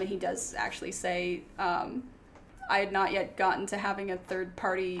 And he does actually say, I had not yet gotten to having a third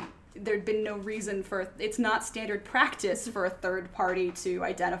party. There'd been no reason for, it's not standard practice for a third party to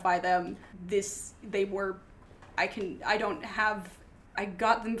identify them. I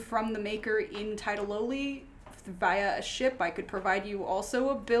got them from the maker in Tidaloli via a ship. I could provide you also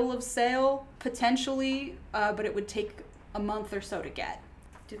a bill of sale, potentially, but it would take a month or so to get.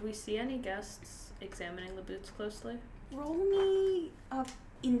 Did we see any guests examining the boots closely? Roll me a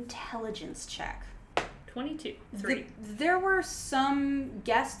intelligence check. 22. 3. There were some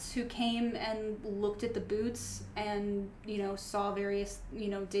guests who came and looked at the boots and, saw various,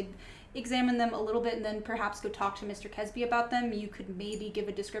 did examine them a little bit and then perhaps go talk to Mr. Kesby about them. You could maybe give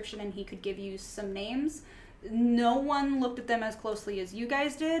a description and he could give you some names. No one looked at them as closely as you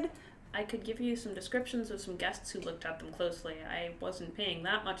guys did. I could give you some descriptions of some guests who looked at them closely. I wasn't paying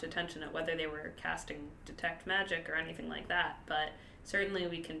that much attention at whether they were casting detect magic or anything like that, but certainly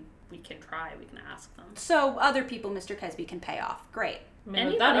we can try, we can ask them. So other people Mr. Kesby can pay off. Great. I mean,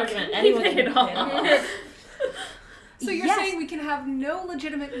 with that argument, can anyone pay can it pay off. it off. So you're Yes. saying we can have no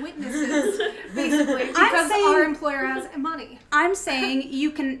legitimate witnesses, basically, because saying- our employer has money. I'm saying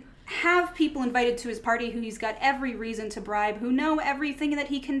you can have people invited to his party who he's got every reason to bribe, who know everything that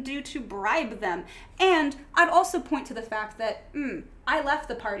he can do to bribe them. And I'd also point to the fact that, I left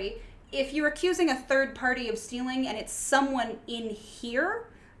the party. If you're accusing a third party of stealing and it's someone in here,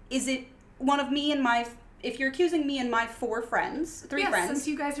 is it one of me and if you're accusing me and my three friends. Since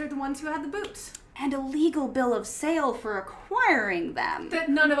you guys are the ones who had the boots. And a legal bill of sale for acquiring them. That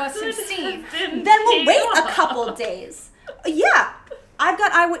none of us have seen. Then we'll wait a couple days. Yeah, I've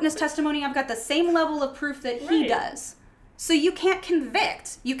got eyewitness testimony. I've got the same level of proof that he does. So you can't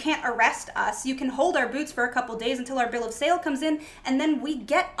convict. You can't arrest us. You can hold our boots for a couple days until our bill of sale comes in, and then we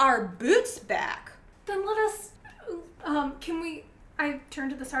get our boots back. Then let us, I turn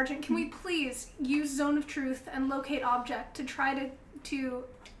to the sergeant, can we please use Zone of Truth and Locate Object to try to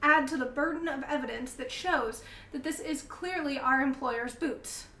add to the burden of evidence that shows that this is clearly our employer's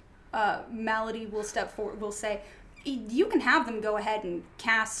boots? Malady will step forward, will say, you can have them go ahead and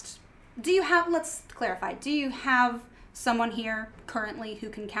cast. Let's clarify, do you have someone here currently who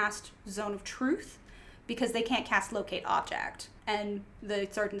can cast Zone of Truth? Because they can't cast Locate Object. And the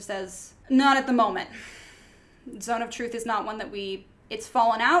sergeant says, not at the moment. Zone of Truth is not one that it's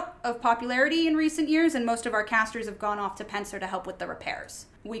fallen out of popularity in recent years, and most of our casters have gone off to Pencer to help with the repairs.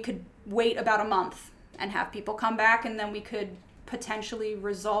 We could wait about a month and have people come back, and then we could potentially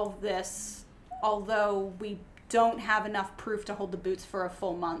resolve this, although we don't have enough proof to hold the boots for a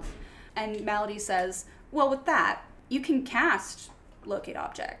full month. And Malady says, well, with that, you can cast Locate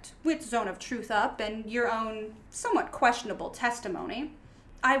Object with Zone of Truth up and your own somewhat questionable testimony.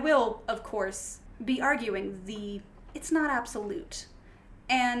 I will, of course, be arguing it's not absolute.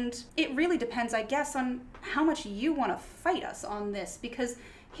 And it really depends, I guess, on how much you want to fight us on this, because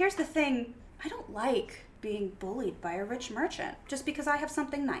here's the thing, I don't like being bullied by a rich merchant just because I have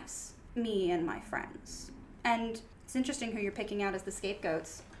something nice. Me and my friends. And it's interesting who you're picking out as the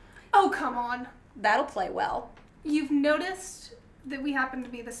scapegoats. Oh, come on. That'll play well. You've noticed that we happen to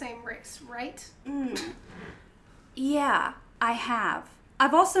be the same race, right? Yeah, I have.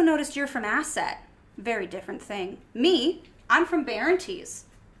 I've also noticed you're from Asset. Very different thing. Me, I'm from Barenties.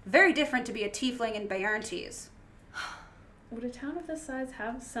 Very different to be a tiefling in Barenties. Would a town of this size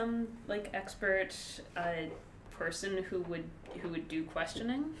have some expert person who would do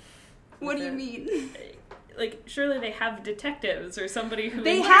questioning? What do you mean? Surely they have detectives or somebody who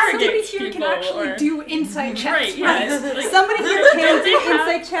they have somebody interrogates here people can actually do insight checks. Right, yes. Somebody here can do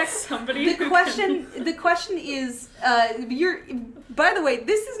insight checks. Somebody The question is, By the way,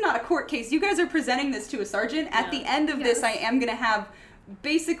 this is not a court case. You guys are presenting this to a sergeant. At the end of this, I am going to have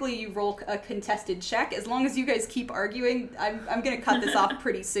basically you roll a contested check. As long as you guys keep arguing, I'm going to cut this off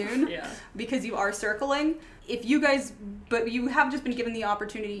pretty soon because you are circling. If you guys, but you have just been given the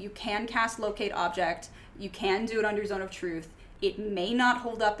opportunity, you can cast locate object. You can do it under zone of truth. It may not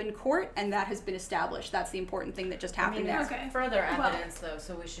hold up in court, and that has been established. That's the important thing that just happened there. Okay. Further evidence, though,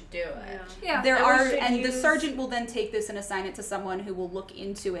 so we should do it. Yeah. There are, and the sergeant will then take this and assign it to someone who will look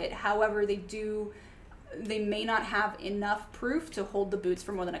into it. However, they may not have enough proof to hold the boots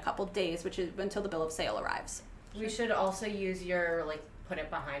for more than a couple days, which is until the bill of sale arrives. We should also use your, put it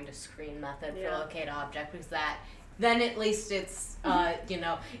behind a screen method for locate object, because then at least it's,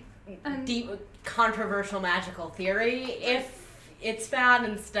 deep, controversial magical theory if it's bad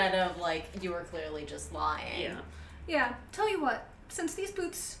instead of, you were clearly just lying. Yeah. Tell you what, since these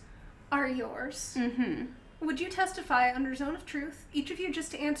boots are yours, Mm-hmm. would you testify under zone of truth, each of you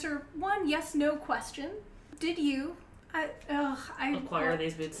just to answer one yes/no question? Did you acquire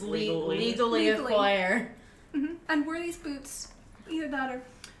these boots Legally acquire. Mm-hmm. And were these boots, either that or,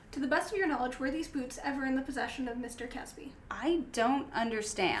 to the best of your knowledge, were these boots ever in the possession of Mr. Kesby? I don't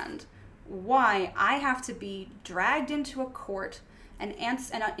understand why I have to be dragged into a court and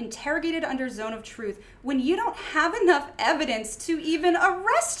interrogated under zone of truth when you don't have enough evidence to even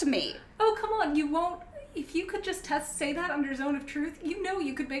arrest me. Oh, come on, you won't. If you could just say that under zone of truth, you know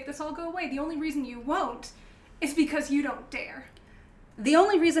you could make this all go away. The only reason you won't is because you don't dare. The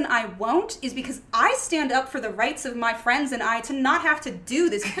only reason I won't is because I stand up for the rights of my friends and I to not have to do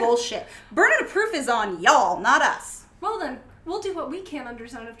this bullshit. Burden of proof is on y'all, not us. Well then, we'll do what we can under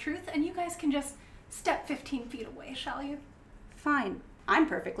zone of truth, and you guys can just step 15 feet away, shall you? Fine. I'm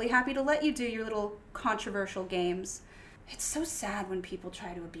perfectly happy to let you do your little controversial games. It's so sad when people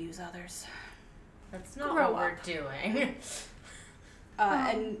try to abuse others. That's not Grow what up. we're doing.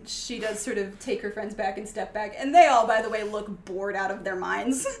 And she does sort of take her friends back and step back. And they all, by the way, look bored out of their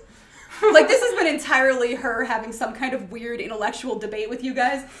minds. This has been entirely her having some kind of weird intellectual debate with you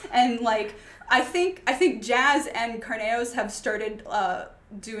guys. And, I think Jazz and Carneos have started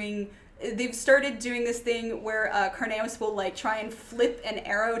they've started doing this thing where Carneos will, try and flip an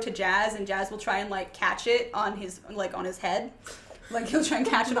arrow to Jazz, and Jazz will try and, catch it on his head. He'll try and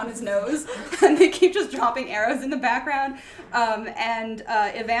catch it on his nose, and they keep just dropping arrows in the background. And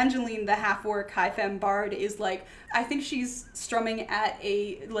Evangeline, the half-orc high-femme bard, is I think she's strumming at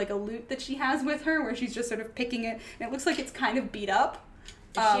a lute that she has with her, where she's just sort of picking it, and it looks like it's kind of beat up.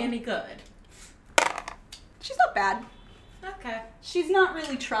 Is she any good? She's not bad. Okay. She's not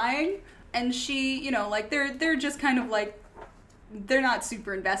really trying, and she, they're just kind of they're not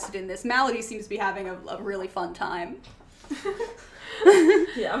super invested in this. Malady seems to be having a really fun time.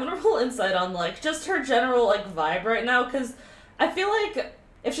 Yeah, I'm gonna roll insight on just her general vibe right now, because I feel like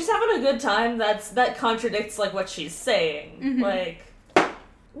if she's having a good time, that contradicts what she's saying. Mm-hmm.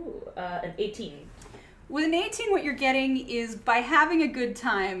 An 18. With an 18, what you're getting is by having a good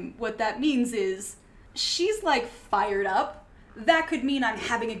time, what that means is she's fired up. That could mean I'm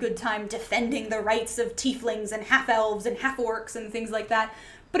having a good time defending the rights of tieflings and half-elves and half-orcs and things like that.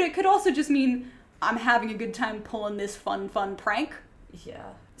 But it could also just mean I'm having a good time pulling this fun prank.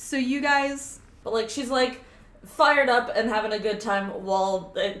 Yeah. So you guys... But she's fired up and having a good time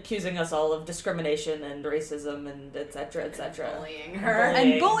while accusing us all of discrimination and racism and etc. etc. Bullying her.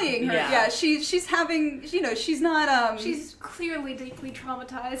 And bullying her. Yeah, she's having, she's not... She's clearly deeply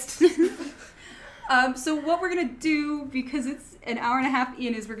traumatized. So what we're going to do, because it's an hour and a half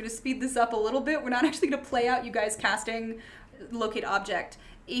in, is we're going to speed this up a little bit. We're not actually going to play out you guys casting locate object.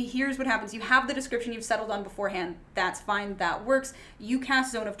 Here's what happens. You have the description you've settled on beforehand. That's fine. That works. You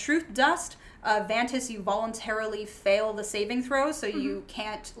cast Zone of Truth Dust. Vantis, you voluntarily fail the saving throw, so you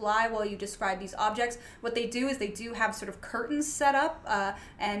can't lie while you describe these objects. What they do is they do have sort of curtains set up,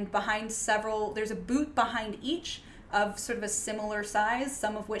 and behind there's a boot behind each of sort of a similar size,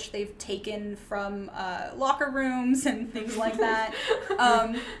 some of which they've taken from locker rooms and things like that.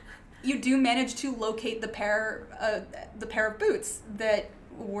 You do manage to locate the pair of boots that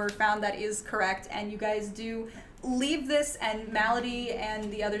were found. That is correct, and you guys do leave this, and Malady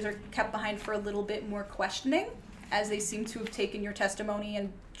and the others are kept behind for a little bit more questioning, as they seem to have taken your testimony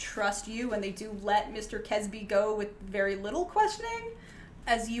and trust you, and they do let Mr. Kesby go with very little questioning.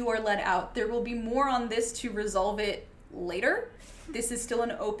 As you are let out, there will be more on this to resolve it later. This is still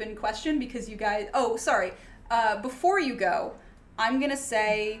an open question because you guys... Oh, sorry. Before you go, I'm going to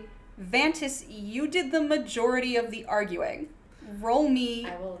say, Vantis, you did the majority of the arguing. Roll me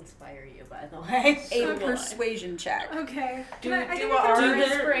I will inspire you, by the way. a persuasion check. Okay. Do I our do their-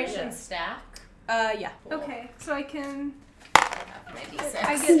 inspiration yeah. stack? Yeah. Okay, so I can... my d6.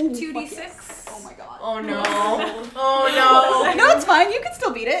 I get 2d6. Oh my god. Oh no. Oh No, it's fine. You can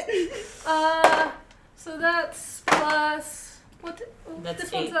still beat it. So that's plus That's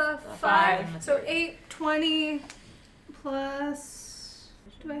this 8. one's a 5. So 8, 20 plus.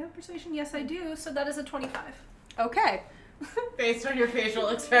 Do I have persuasion? Yes, I do. So that is a 25. Okay. no. Based on your facial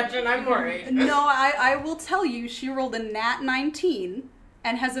expression, I'm worried. No, I will tell you, she rolled a nat 19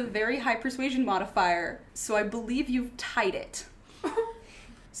 and has a very high persuasion modifier, so I believe you've tied it.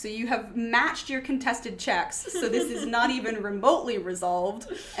 So you have matched your contested checks, so this is not even remotely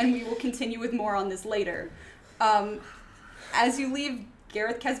resolved, and we will continue with more on this later. As you leave,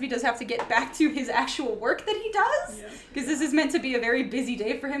 Gareth Kesby does have to get back to his actual work that he does, because this is meant to be a very busy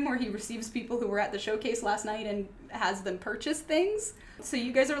day for him where he receives people who were at the showcase last night and has them purchase things. So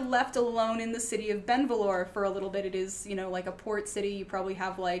you guys are left alone in the city of Benvalor for a little bit. It is, like a port city. You probably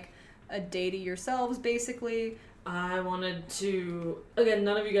have like a day to yourselves, basically. I wanted to... Again,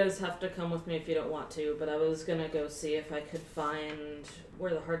 none of you guys have to come with me if you don't want to, but I was gonna go see if I could find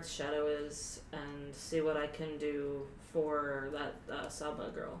where the Heart's Shadow is and see what I can do for that Saba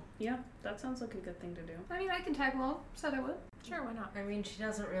girl. Yeah, that sounds like a good thing to do. I mean, I can tag along. Said I would. Sure, why not? I mean, she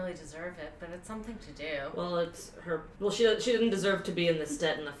doesn't really deserve it, but it's something to do. Well, it's her... Well, she didn't deserve to be in this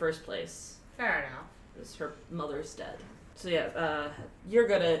stead in the first place. Fair enough. It's her mother's dead. So yeah, you're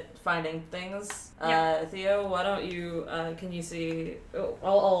good at finding things. Yeah. Theo, why don't you, can you see... Oh,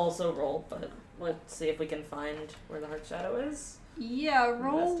 I'll also roll, but let's see if we can find where the Heart Shadow is. Yeah,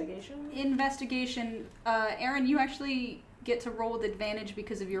 roll Investigation? investigation. Aaron, you actually get to roll with advantage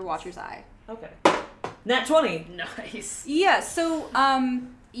because of your Watcher's Eye. Okay. Nat 20! Nice. Yeah, so,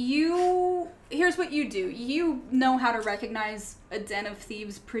 here's what you do. You know how to recognize a den of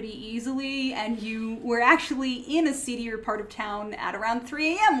thieves pretty easily, and you were actually in a seedier part of town at around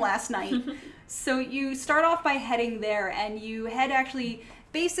 3 a.m. last night. So you start off by heading there, and you head actually...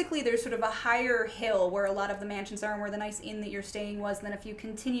 Basically, there's sort of a higher hill where a lot of the mansions are and where the nice inn that you're staying was. And then if you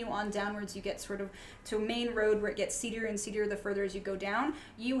continue on downwards, you get sort of to a main road where it gets seedier and seedier the further as you go down.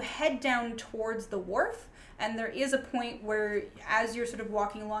 You head down towards the wharf, and there is a point where as you're sort of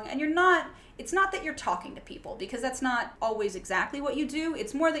walking along, and it's not that you're talking to people, because that's not always exactly what you do.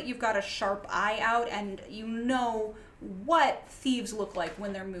 It's more that you've got a sharp eye out and you know what thieves look like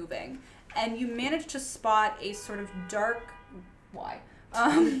when they're moving. And you manage to spot a sort of dark... Why?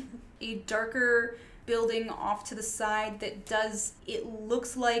 A darker building off to the side it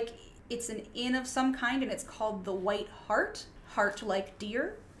looks like it's an inn of some kind, and it's called the White Hart like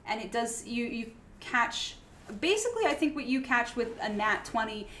deer. And it does, you catch, basically I think what you catch with a nat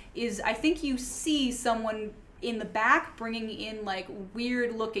 20 is I think you see someone in the back bringing in like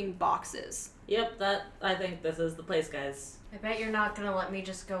weird looking boxes. Yep, I think this is the place, guys. I bet you're not gonna let me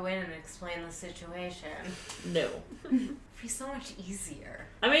just go in and explain the situation. No. It'd be so much easier.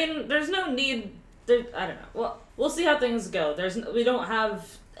 I mean, there's no need... I don't know. Well, we'll see how things go. We don't have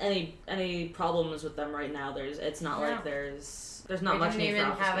any problems with them right now. It's not like there's not much need for We didn't even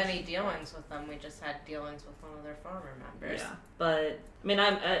have obfuscation. any dealings with them. We just had dealings with one of their farmer members. Yeah, but I mean,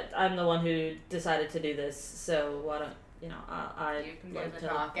 I'm the one who decided to do this, so why don't I You can do like the to,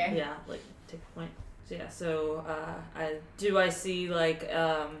 talking. Yeah, like take the point. So yeah, so I see like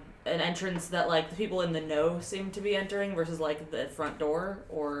an entrance that like the people in the know seem to be entering versus like the front door,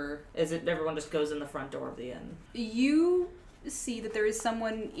 or is it everyone just goes in the front door of the inn? You see that there is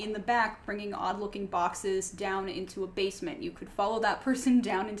someone in the back bringing odd-looking boxes down into a basement. You could follow that person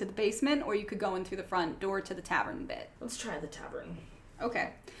down into the basement, or you could go in through the front door to the tavern bit. Let's try the tavern.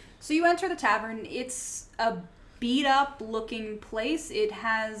 Okay. So you enter the tavern. It's a beat-up looking place. It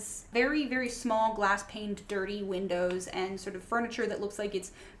has very, very small glass-paned dirty windows and sort of furniture that looks like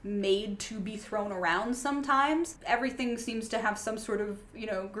it's made to be thrown around sometimes. Everything seems to have some sort of,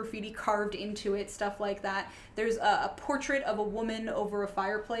 graffiti carved into it, stuff like that. There's a portrait of a woman over a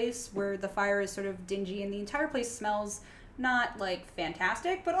fireplace where the fire is sort of dingy and the entire place smells not like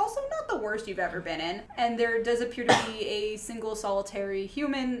fantastic, but also not the worst you've ever been in. And there does appear to be a single solitary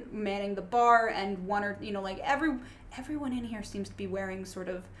human manning the bar, and one or everyone in here seems to be wearing sort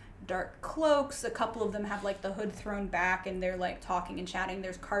of dark cloaks. A couple of them have like the hood thrown back and they're like talking and chatting.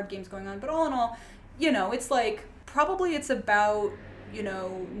 There's card games going on, but all in all, it's like probably it's about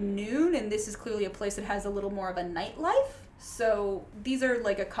noon, and this is clearly a place that has a little more of a nightlife. So these are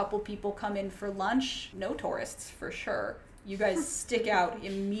like a couple people come in for lunch. No tourists for sure. You guys stick out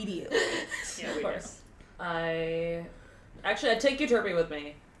immediately. Yeah, Of course. I take Euterpe with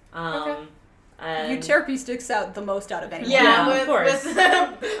me. Okay. And Euterpe sticks out the most out of anyone. Yeah, of course. with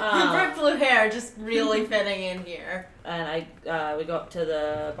brick blue hair just really fitting in here. And we go up to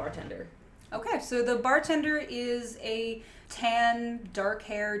the bartender. Okay, so the bartender is a tan,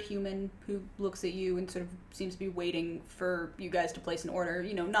 dark-haired human who looks at you and sort of seems to be waiting for you guys to place an order,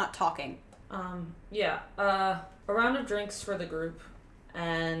 not talking. A round of drinks for the group,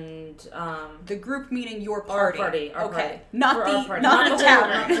 and The group meaning your party. Our okay. party. Not For the our party. not the tavern.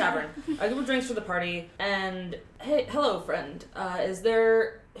 Not the tavern. A group of drinks for the party, and hey, hello, friend. Is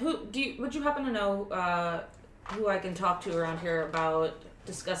there would you happen to know who I can talk to around here about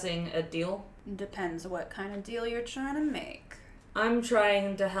discussing a deal? Depends what kind of deal you're trying to make. I'm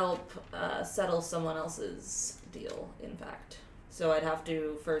trying to help settle someone else's deal, in fact. So I'd have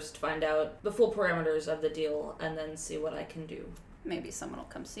to first find out the full parameters of the deal and then see what I can do. Maybe someone will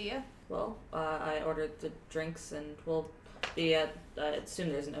come see you. Well, I ordered the drinks and we'll be at, I assume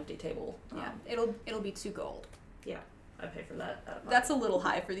there's an empty table. Yeah, it'll be 2 gold. Yeah, I pay for that. Out of That's a little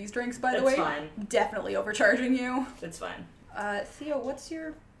high for these drinks, by the It's way. fine. Definitely overcharging you. It's fine. Theo, what's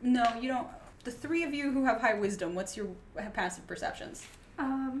your... No, you don't... The 3 of you who have high wisdom, what's your passive perceptions?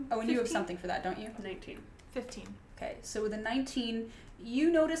 Oh, and you have 15. something for that, don't you? 19. 15. Okay, so with a 19,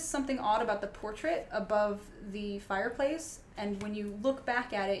 you notice something odd about the portrait above the fireplace, and when you look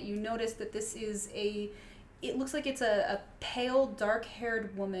back at it, you notice that this is it looks like it's a pale,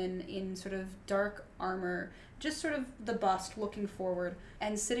 dark-haired woman in sort of dark armor, just sort of the bust looking forward,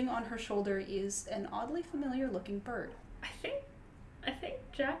 and sitting on her shoulder is an oddly familiar-looking bird. I think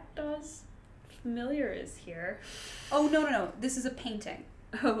Jackdaw's familiar is here. Oh, no, this is a painting.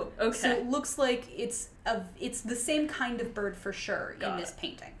 Oh, okay. So it looks like it's the same kind of bird for sure Got in this it.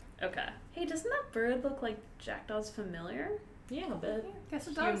 painting. Okay. Hey, doesn't that bird look like Jackdaw's familiar? Yeah, a bit. Guess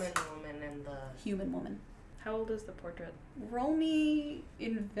it does. Human woman and the... Human woman. How old is the portrait? Roll me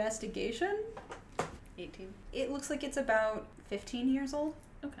investigation. 18. It looks like it's about 15 years old,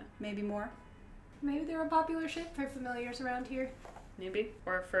 Okay. maybe more. Maybe they're a popular ship for familiars around here. Maybe.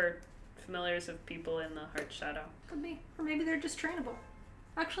 Or for familiars of people in the Heart Shadow. Could be. Or maybe they're just trainable.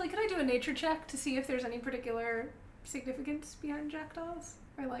 Actually, could I do a nature check to see if there's any particular significance behind jackdaws?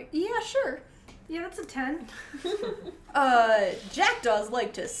 Or like... Yeah, sure. Yeah, that's a 10. Jackdaws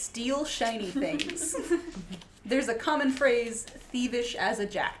like to steal shiny things. There's a common phrase, thievish as a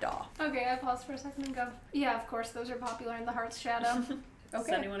jackdaw. Okay, I pause for a second and go, yeah, of course, those are popular in the Heart's Shadow. Does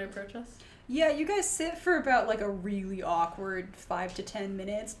Okay. anyone approach us? Yeah, you guys sit for about like a really awkward 5 to 10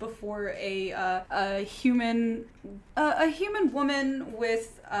 minutes before a human woman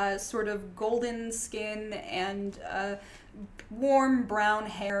with sort of golden skin and warm brown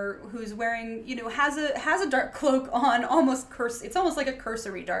hair who's wearing, has a dark cloak on, it's almost like a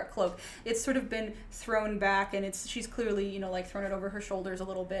cursory dark cloak. It's sort of been thrown back and she's clearly, like thrown it over her shoulders a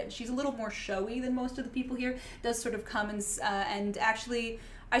little bit. She's a little more showy than most of the people here. Does sort of come and actually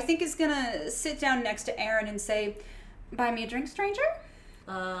I think is gonna sit down next to Aaron and say, "Buy me a drink, stranger?"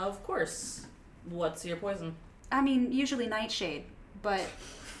 Of course. What's your poison? I mean, usually nightshade, but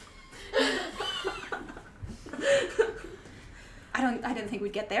I didn't think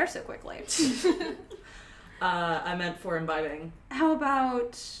we'd get there so quickly. I meant for imbibing. How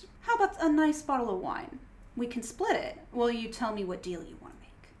about a nice bottle of wine? We can split it. Will you tell me what deal you want to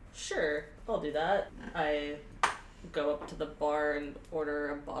make? Sure, I'll do that. I go up to the bar and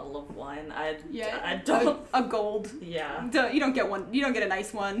order a bottle of wine. I don't... a gold. Yeah. You don't get one. You don't get a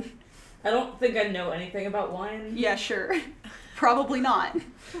nice one. I don't think I know anything about wine. Yeah, sure. Probably not.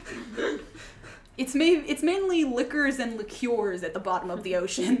 It's mainly liquors and liqueurs at the bottom of the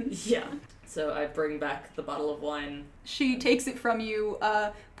ocean. Yeah. So I bring back the bottle of wine. She takes it from you,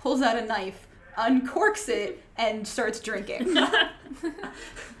 pulls out a knife, uncorks it, and starts drinking.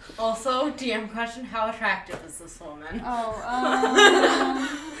 Also, DM question, how attractive is this woman?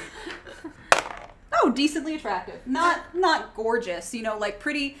 Decently attractive. Not gorgeous, like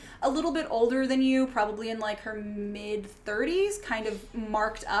pretty, a little bit older than you, probably in like her mid-30s, kind of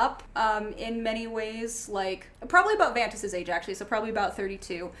marked up in many ways, like probably about Vantus's age actually, so probably about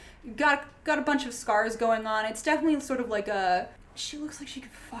 32. Got a bunch of scars going on. It's definitely sort of like she looks like she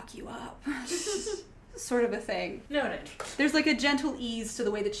could fuck you up. Sort of a thing. Noted. There's like a gentle ease to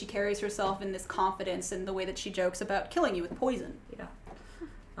the way that she carries herself and this confidence and the way that she jokes about killing you with poison. Yeah.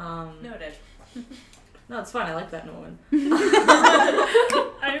 Noted. No, it's fine. I like that in a woman.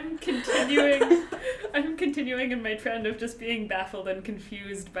 I'm continuing in my trend of just being baffled and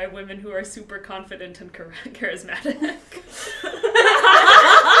confused by women who are super confident and charismatic. Because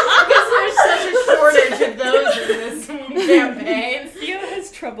there's such a shortage of those in this campaign. Theo has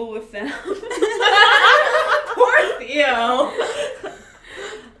trouble with them. Poor Theo.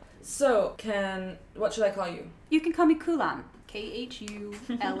 So, what should I call you? You can call me Kulan.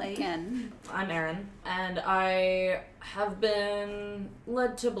 Khulan. I'm Aaron, and I have been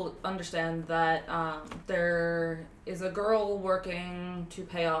led to understand that there is a girl working to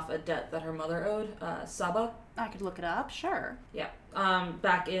pay off a debt that her mother owed, Saba. I could look it up, sure. Yeah.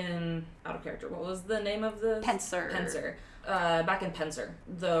 Back in out of character. What was the name of the Penser. Penser. Back in Penser.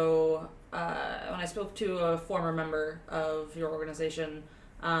 Though when I spoke to a former member of your organization,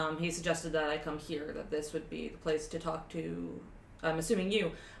 he suggested that I come here, that this would be the place to talk to, I'm assuming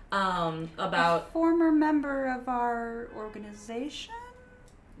you, about... A former member of our organization?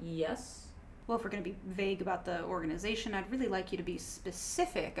 Yes? Well, if we're going to be vague about the organization, I'd really like you to be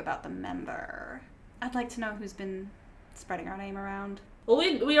specific about the member. I'd like to know who's been spreading our name around. Well,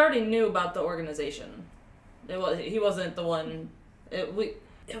 we already knew about the organization. He wasn't the one...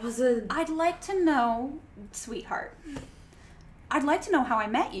 It was a... I'd like to know, sweetheart. I'd like to know how I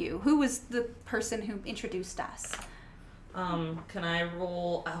met you. Who was the person who introduced us? Can I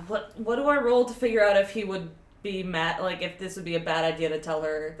roll... what do I roll to figure out if he would be mad... Like, if this would be a bad idea to tell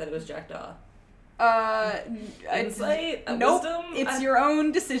her that it was Jackdaw? Insight? Nope. Wisdom? It's your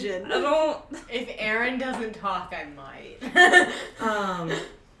own decision. I don't... If Aaron doesn't talk, I might.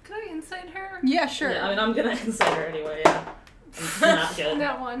 Could I insight her? Yeah, sure. Yeah, I mean, I'm gonna insight her anyway, yeah. It's not good.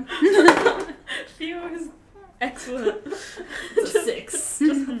 That one. Theo is excellent. It's a 6.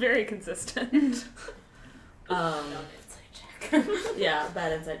 Just very consistent. Yeah,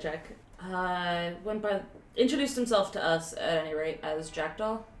 bad insight check. Introduced himself to us, at any rate, as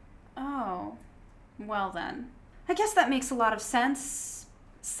Jackdaw. Oh. Well then. I guess that makes a lot of sense.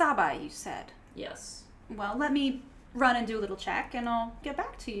 Saba, you said. Yes. Well, let me run and do a little check, and I'll get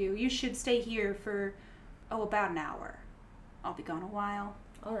back to you. You should stay here for, about an hour. I'll be gone a while.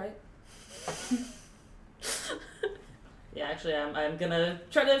 Alright. Yeah, actually, I'm gonna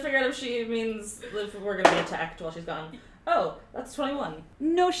try to figure out if she means if we're gonna be attacked while she's gone. Oh, that's 21.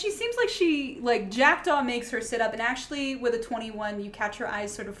 No, she seems like Jackdaw makes her sit up, and actually with a 21, you catch her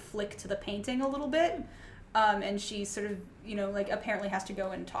eyes sort of flick to the painting a little bit, and she sort of, apparently has to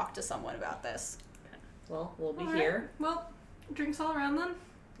go and talk to someone about this. Well, we'll be All here. right. Well, drinks all around then.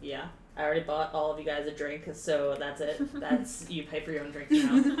 Yeah. I already bought all of you guys a drink, so that's it. That's you pay for your own drinks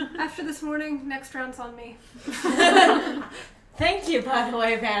now. After this morning, next round's on me. Thank you, by the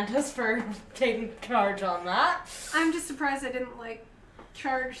way, Vantas, for taking charge on that. I'm just surprised I didn't,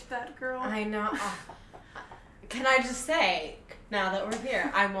 charge that girl. I know. Can I just say, now that we're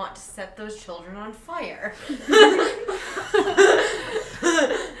here, I want to set those children on fire.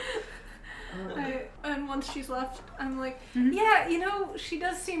 And once she's left, I'm like, Mhm. yeah, she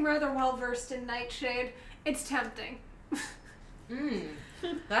does seem rather well-versed in Nightshade. It's tempting.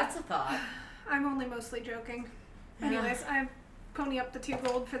 That's a thought. I'm only mostly joking. Anyways, I pony up the 2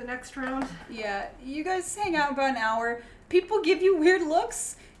 gold for the next round. Yeah, you guys hang out about an hour. People give you weird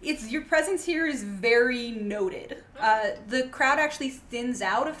looks. Your presence here is very noted. The crowd actually thins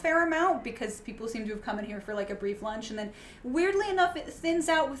out a fair amount because people seem to have come in here for a brief lunch, and then weirdly enough it thins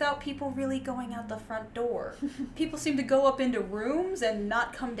out without people really going out the front door. People seem to go up into rooms and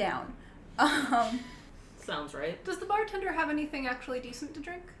not come down. Sounds right. Does the bartender have anything actually decent to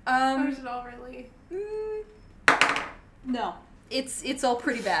drink? Or is it all really... No. It's all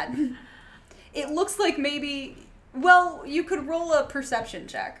pretty bad. It looks like maybe... Well, you could roll a perception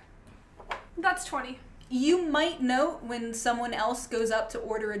check. That's 20. You might note when someone else goes up to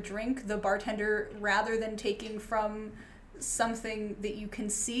order a drink, the bartender, rather than taking from something that you can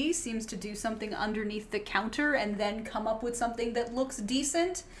see, seems to do something underneath the counter and then come up with something that looks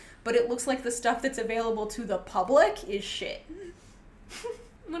decent, but it looks like the stuff that's available to the public is shit.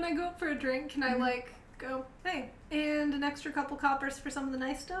 When I go up for a drink, can I, go, hey, and an extra couple coppers for some of the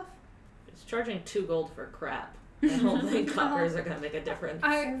nice stuff? It's charging 2 gold for crap. I don't think coppers are gonna make a difference.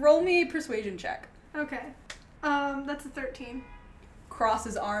 Roll me a persuasion check. Okay. That's a 13.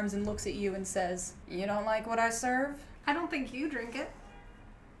 Crosses arms and looks at you and says, "You don't like what I serve? I don't think you drink it.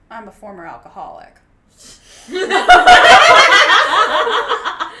 I'm a former alcoholic."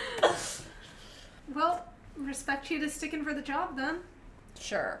 Well, respect you to sticking for the job then.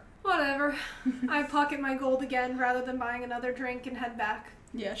 Sure. Whatever. I pocket my gold again rather than buying another drink and head back.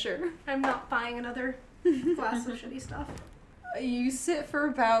 Yeah, sure. I'm not buying another glass of shitty stuff. You sit for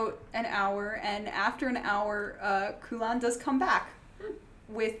about an hour, and after an hour, Kulan does come back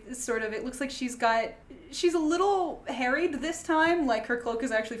with sort of, it looks like she's a little harried this time, like her cloak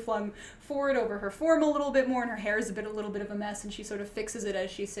is actually flung forward over her form a little bit more, and her hair is a little bit of a mess, and she sort of fixes it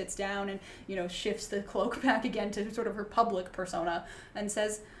as she sits down and, shifts the cloak back again to sort of her public persona, and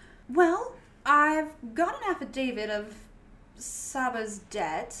says, "Well, I've got an affidavit of Saba's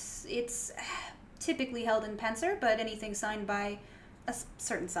debt. It's typically held in Pencer, but anything signed by a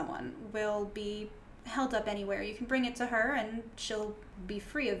certain someone will be held up anywhere. You can bring it to her and she'll be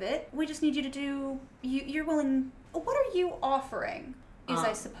free of it. We just need you to do... You're willing... What are you offering is,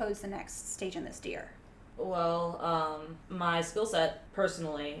 I suppose, the next stage in this deer. Well, my skill set,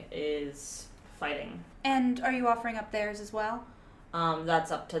 personally, is fighting. And are you offering up theirs as well?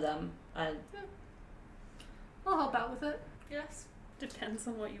 That's up to them. I'll help out with it. Yes. Depends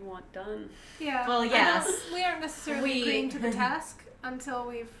on what you want done. Yeah. Well, yes. We aren't necessarily agreeing to the task until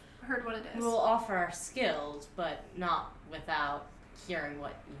we've heard what it is. We'll offer our skills, but not without hearing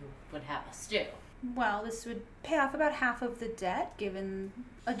what you would have us do. Well, this would pay off about half of the debt, given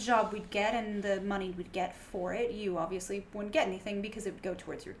a job we'd get and the money we'd get for it. You obviously wouldn't get anything because it would go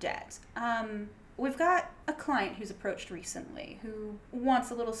towards your debt. We've got a client who's approached recently who wants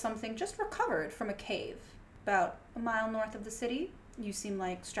a little something just recovered from a cave about a mile north of the city. You seem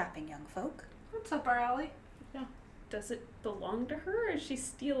like strapping young folk. What's up our alley? Does it belong to her, or is she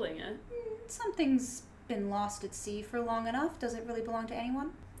stealing it? Something's been lost at sea for long enough. Does it really belong to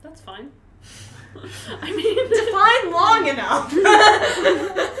anyone? That's fine. I mean... Define long enough!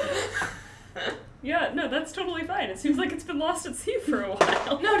 Yeah, no, that's totally fine. It seems like it's been lost at sea for a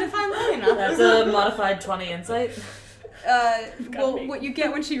while. No, define long enough. That's a modified 20 insight. Well, me. what you get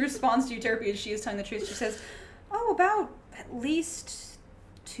when she responds to you, Terpy, is she is telling the truth. She says, about at least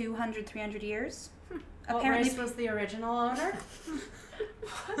 200, 300 years. What race was the original owner?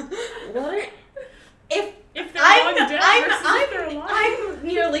 What? If they're long dead versus if they're alive. I'm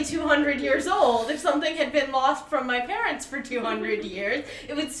nearly 200 years old. If something had been lost from my parents for 200 years,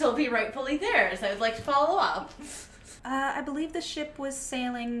 it would still be rightfully theirs. I would like to follow up. I believe the ship was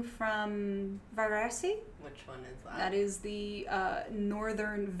sailing from Varasi. Which one is that? That is the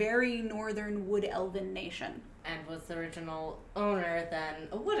very northern wood elven nation. And was the original owner then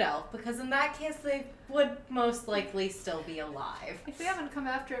a wood elf? Because in that case, they would most likely still be alive. If we haven't come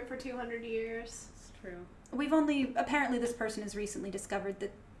after it for 200 years. It's true. Apparently this person has recently discovered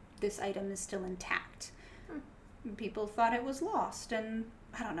that this item is still intact. People thought it was lost, and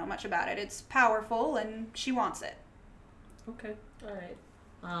I don't know much about it. It's powerful, and she wants it. Okay.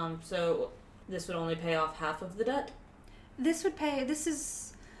 Alright. So this would only pay off half of the debt? This is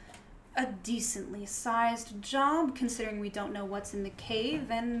a decently sized job, considering we don't know what's in the cave,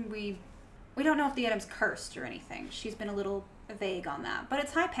 and we don't know if the item's cursed or anything. She's been a little vague on that. But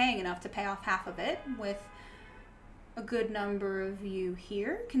it's high paying enough to pay off half of it, with a good number of you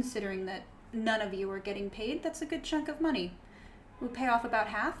here, considering that none of you are getting paid. That's a good chunk of money. We'd pay off about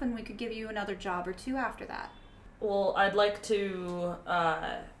half, and we could give you another job or two after that. Well, I'd like to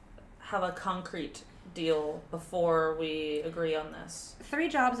have a concrete deal before we agree on this. 3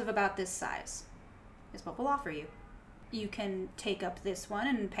 jobs of about this size is what we'll offer you. You can take up this one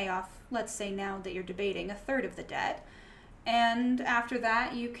and pay off, let's say now that you're debating, a third of the debt. And after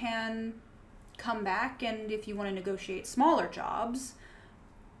that, you can come back, and if you want to negotiate smaller jobs,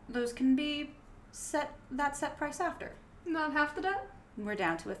 those can be set price after. Not half the debt? We're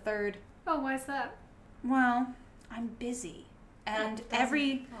down to a third. Oh, why is that? Well, I'm busy. And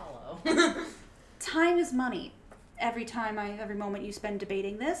every Follow. time is money. Every moment you spend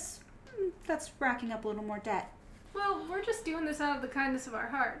debating this, that's racking up a little more debt. Well, we're just doing this out of the kindness of our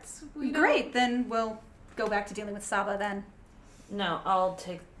hearts. Great, then we'll go back to dealing with Saba then. No,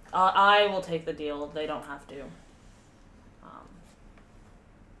 I will take the deal. They don't have to.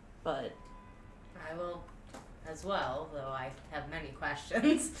 But I will as well, though I have many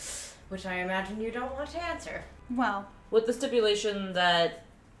questions, which I imagine you don't want to answer. Well, with the stipulation that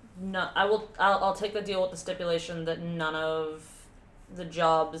I'll take the deal with the stipulation that none of the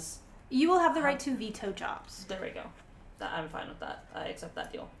jobs. you will have the right to veto jobs. There we go. I'm fine with that. I accept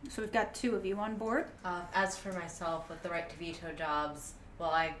that deal. So we've got 2 of you on board. As for myself, with the right to veto jobs, well,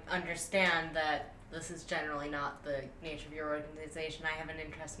 I understand that this is generally not the nature of your organization. I have an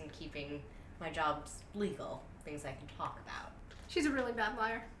interest in keeping my jobs legal, things I can talk about. She's a really bad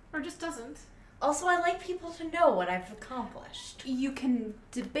liar. Or just doesn't. Also, I like people to know what I've accomplished. You can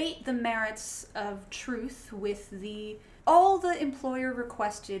debate the merits of truth with all the employer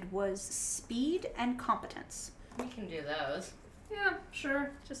requested was speed and competence. We can do those. Yeah,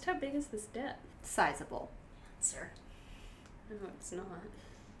 sure. Just how big is this debt? Sizable. Answer. No, it's not.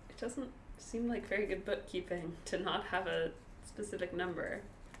 It doesn't seem like very good bookkeeping to not have a specific number.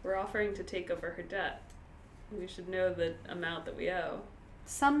 We're offering to take over her debt. We should know the amount that we owe.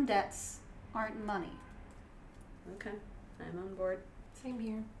 Some debts aren't money. Okay, I'm on board. Same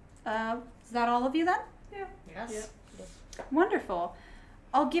here. Is that all of you then? Yes. Yep. Wonderful.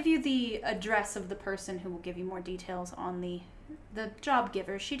 I'll give you the address of the person who will give you more details on the the job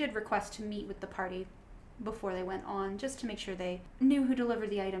giver, she did request to meet with the party before they went on, just to make sure they knew who delivered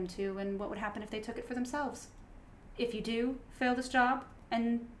the item to and what would happen if they took it for themselves. If you do fail this job,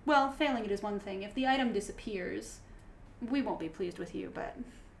 and, well, failing it is one thing. If the item disappears, we won't be pleased with you, but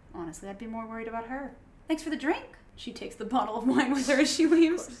honestly, I'd be more worried about her. Thanks for the drink. She takes the bottle of wine with her as she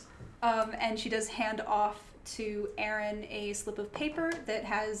leaves. And she does hand off to Aaron a slip of paper that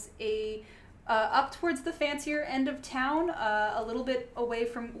has a up towards the fancier end of town, a little bit away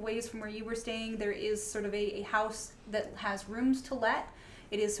from ways from where you were staying. There is sort of a house that has rooms to let.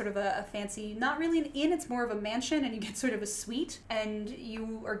 It is sort of a fancy, not really an inn, it's more of a mansion, and you get sort of a suite, and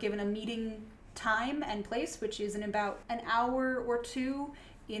you are given a meeting time and place, which is in about an hour or two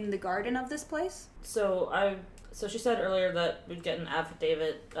in the garden of this place. So she said earlier that we'd get an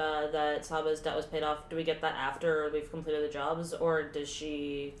affidavit that Saba's debt was paid off. Do we get that after we've completed the jobs, or does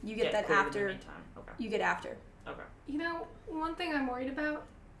she You get that cleared in the after. meantime? Okay. You get after. Okay. You know, one thing I'm worried about,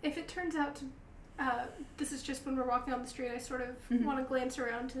 if it turns out to, this is just when we're walking on the street, I sort of want to glance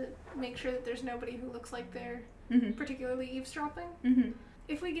around to make sure that there's nobody who looks like they're particularly eavesdropping.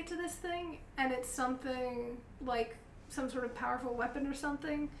 If we get to this thing and it's something like some sort of powerful weapon or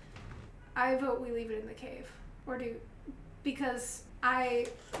something, I vote we leave it in the cave. Because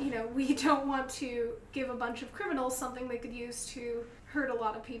we don't want to give a bunch of criminals something they could use to hurt a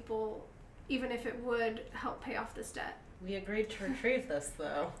lot of people, even if it would help pay off this debt. We agreed to retrieve this,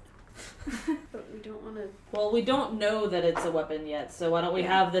 though. But we don't want to... Well, we don't know that it's a weapon yet, so why don't we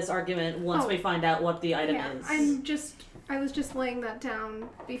have this argument once we find out what the item is? I was just laying that down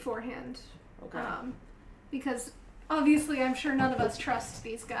beforehand. Okay. Because obviously I'm sure none of us trust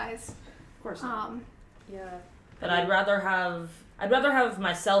these guys. Of course not. Yeah. But I'd rather have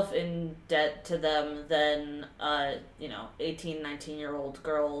myself in debt to them than 18, 19-year-old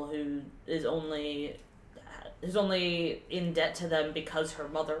girl who is only in debt to them because her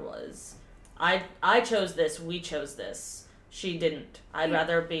mother was. I chose this, we chose this. She didn't. I'd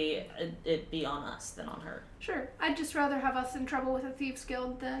rather it be on us than on her. Sure. I'd just rather have us in trouble with a thieves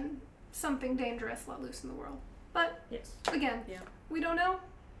guild than something dangerous let loose in the world. But Yes. again, we don't know.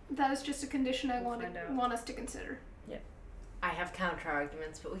 That is just a condition I want us to consider. I have counter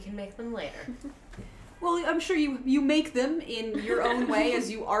arguments, but we can make them later. Well, I'm sure you make them in your own way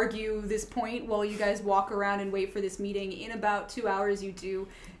as you argue this point while you guys walk around and wait for this meeting. In about 2 hours you do,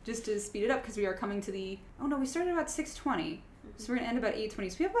 just to speed it up, because we are coming to the... Oh no, we started about 6:20. So we're going to end about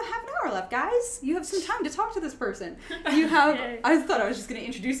 8:20. So we have about half an hour left, guys. You have some time to talk to this person. You have... I thought I was just going to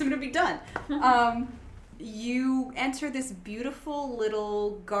introduce him and it'd be done. You enter this beautiful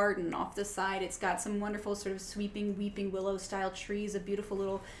little garden off the side. It's got some wonderful sort of sweeping, weeping willow style trees, a beautiful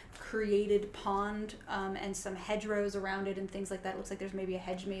little created pond, and some hedgerows around it and things like that. It looks like there's maybe a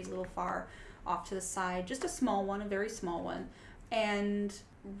hedge maze a little far off to the side. Just a small one, a very small one. And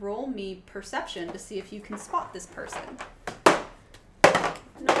roll me perception to see if you can spot this person.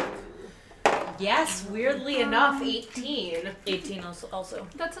 Yes, weirdly enough, 18. 18 also.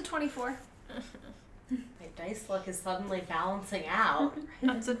 That's a 24. My dice luck is suddenly balancing out.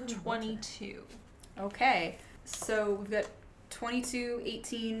 That's a 22. Okay, so we've got 22,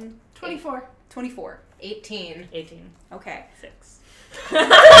 18... 24. 24. 18. 18. Okay. 6. Theo,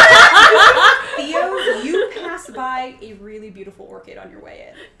 you pass by a really beautiful orchid on your way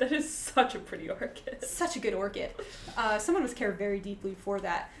in. That is such a pretty orchid. Such a good orchid. Someone must care very deeply for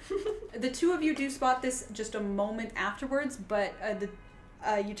that. The two of you do spot this just a moment afterwards, but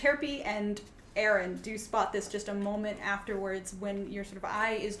Euterpe and Aaron do spot this just a moment afterwards when your sort of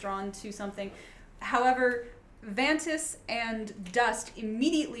eye is drawn to something. However, Vantis and Dust,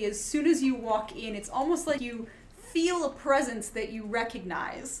 immediately as soon as you walk in, it's almost like you feel a presence that you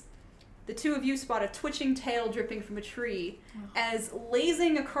recognize. The two of you spot a twitching tail dripping from a tree, as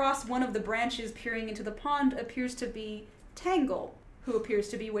lazing across one of the branches peering into the pond appears to be Tangle, who appears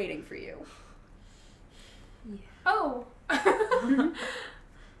to be waiting for you. Oh.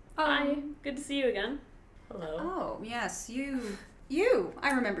 Hi. Good to see you again. Hello. Oh, yes, you.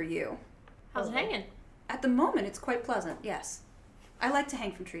 I remember you. How's it hanging? At the moment, it's quite pleasant, yes. I like to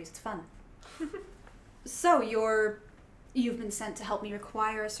hang from trees, it's fun. So, you've been sent to help me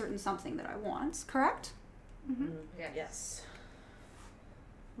acquire a certain something that I want, correct? Mm-hmm. Yes.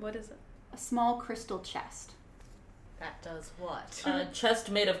 What is it? A small crystal chest. That does what? A chest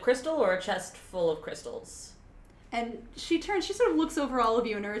made of crystal or a chest full of crystals? And she sort of looks over all of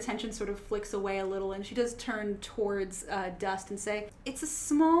you and her attention sort of flicks away a little, and she does turn towards Dust and say, it's a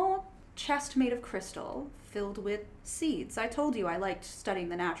small chest made of crystal filled with seeds. I told you I liked studying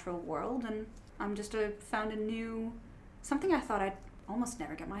the natural world, and I'm just found a new... something I thought I'd almost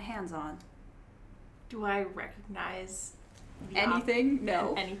never get my hands on. Do I recognize Anything?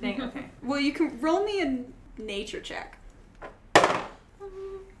 No. Anything? Okay. Well, you can roll me a nature check.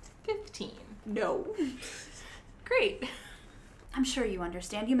 15. No. Great. I'm sure you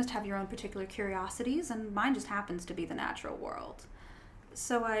understand. You must have your own particular curiosities, and mine just happens to be the natural world.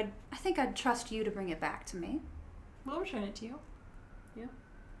 So I think I'd trust you to bring it back to me. We'll return it to you.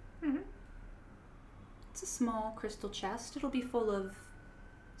 It's a small crystal chest. It'll be full of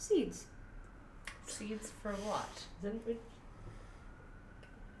seeds. Seeds for what?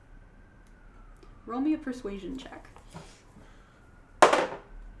 Roll me a persuasion check.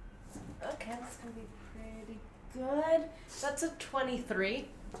 Okay, that's gonna be pretty good. That's a 23.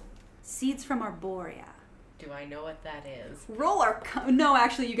 Seeds from Arborea. Do I know what that is? Roll no,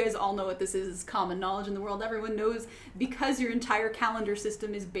 actually, you guys all know what this is. It's common knowledge in the world. Everyone knows because your entire calendar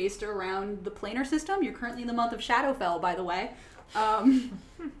system is based around the planar system. You're currently in the month of Shadowfell, by the way.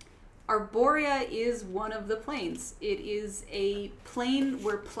 Arborea is one of the planes. It is a plane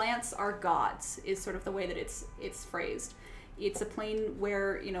where plants are gods, is sort of the way that it's phrased. It's a plane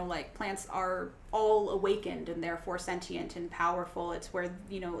where, like, plants are all awakened and therefore sentient and powerful. It's where,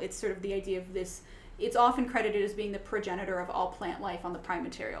 it's sort of the idea of this. It's often credited as being the progenitor of all plant life on the prime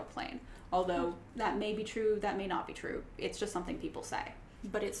material plane. Although that may be true, that may not be true. It's just something people say.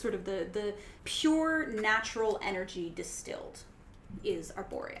 But it's sort of the pure natural energy distilled is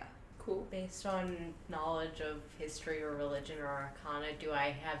Arborea. Cool. Based on knowledge of history or religion or arcana, do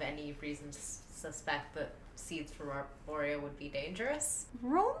I have any reason to suspect that seeds from Arborea would be dangerous?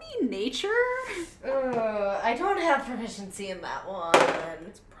 Roll me nature. I don't have proficiency in that one.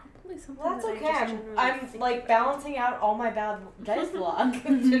 Probably something Well, that's that okay. I just generally I'm think like about. balancing out all my bad dice luck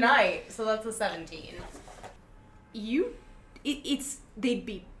tonight, so that's a 17. They'd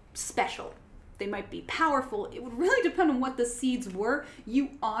be special. They might be powerful. It would really depend on what the seeds were. You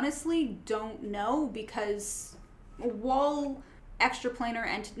honestly don't know because while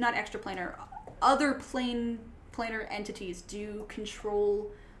other planar entities do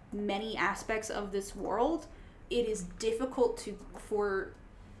control many aspects of this world, it is difficult for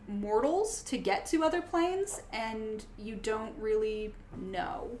mortals to get to other planes, and you don't really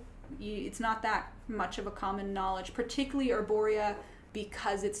know. It's not that much of a common knowledge, particularly Arborea,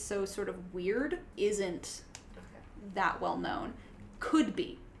 because it's so sort of weird, isn't that well known. Could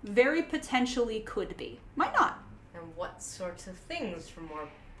be. Very potentially could be. Might not. And what sorts of things from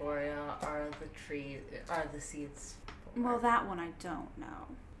Arborea are the seeds for? Well, that one I don't know.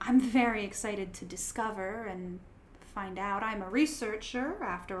 I'm very excited to discover and find out. I'm a researcher,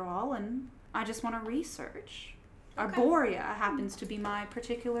 after all, and I just want to research. Okay. Arborea happens to be my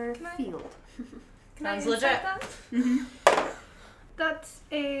particular Can I- field. Can I Sounds insight legit. that? Mm-hmm. That's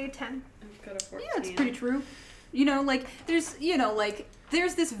a 10. I've got a 14. Yeah, it's pretty true.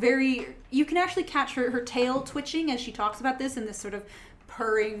 There's this very... You can actually catch her tail twitching as she talks about this in this sort of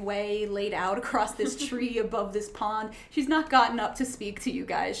purring way laid out across this tree above this pond. She's not gotten up to speak to you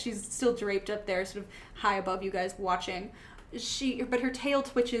guys. She's still draped up there, sort of high above you guys watching. But her tail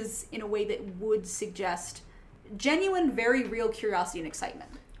twitches in a way that would suggest genuine, very real curiosity and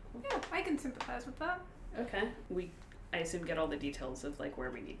excitement. Yeah, I can sympathize with that. Okay. I assume get all the details of like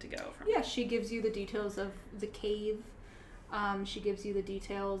where we need to go from. Yeah, she gives you the details of the cave. She gives you the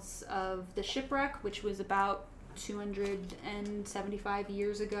details of the shipwreck, which was about 275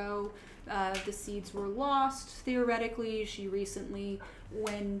 years ago. The seeds were lost, theoretically. She recently,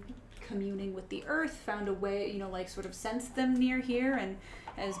 when communing with the earth, found a way, sort of sensed them near here and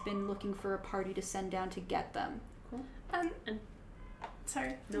has been looking for a party to send down to get them. Cool.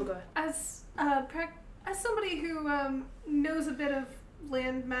 Sorry. No, go ahead. As somebody who knows a bit of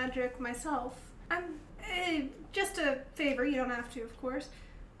land magic myself, I'm just a favor. You don't have to, of course.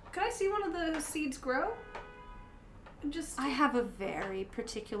 Could I see one of the seeds grow? I have a very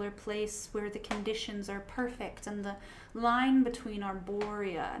particular place where the conditions are perfect and the line between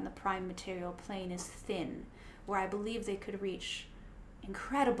Arborea and the prime material plane is thin, where I believe they could reach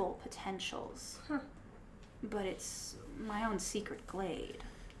incredible potentials. Huh. But it's my own secret glade.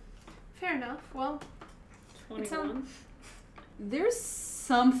 Fair enough. Well, 21. There's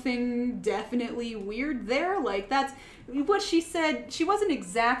something definitely weird there. Like, that's what she said. She wasn't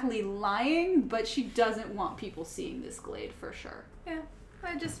exactly lying, but she doesn't want people seeing this glade for sure. yeah.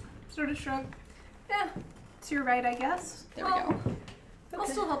 I just sort of shrug. Yeah, so you're right, I guess. There we go. I'll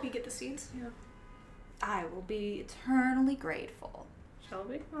still help you get the seeds. Yeah. I will be eternally grateful. Shall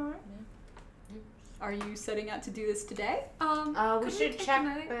we? All right. Are you setting out to do this today? We could should take check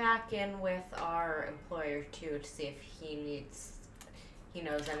tonight? back in with our employer too to see if he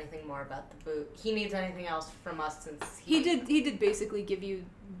knows anything more about the boot. He needs anything else from us since He did basically give you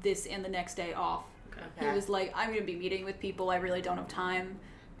this and the next day off. Okay. He was like, I'm going to be meeting with people. I really don't have time.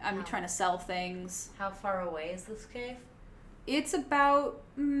 I'm trying to sell things. How far away is this cave? It's about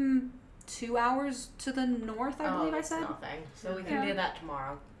 2 hours to the north, I believe I said. Nothing. So we can do that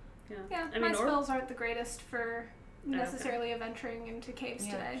tomorrow. Yeah, I my mean, spells aren't the greatest for necessarily venturing into caves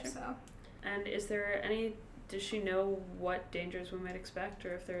today, sure. so. And is there any... Does she know what dangers we might expect,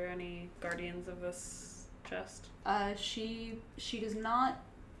 or if there are any guardians of this chest? She does not...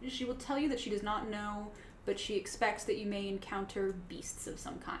 She will tell you that she does not know, but she expects that you may encounter beasts of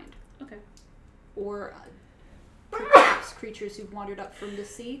some kind. Okay. Or perhaps creatures who've wandered up from the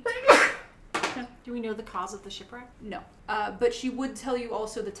sea. Do we know the cause of the shipwreck? No. But she would tell you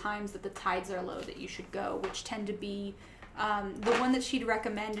also the times that the tides are low that you should go, which tend to be the one that she'd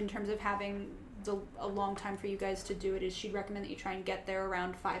recommend in terms of having a long time for you guys to do it is she'd recommend that you try and get there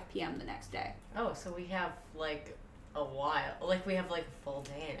around 5 p.m. the next day. Oh, so we have like a while. Like we have like a full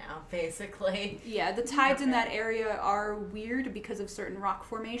day now, basically. Yeah, the tides in that area are weird because of certain rock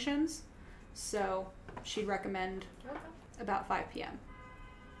formations. So she'd recommend about 5 p.m.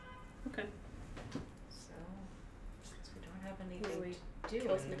 Okay. So, since we don't have anything we to do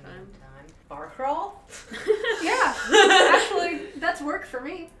kill in some the time? meantime, bar crawl? Yeah, actually, that's work for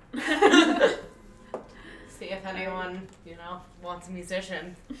me. See if anyone, wants a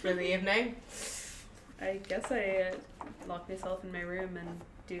musician for the evening. I guess I lock myself in my room and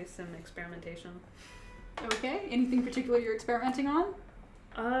do some experimentation. Okay, anything particular you're experimenting on?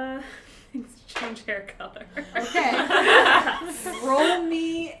 Change hair color. Okay. Roll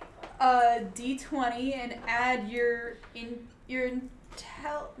me a d20 and add your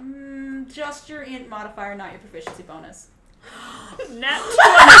just your int modifier, not your proficiency bonus. Nat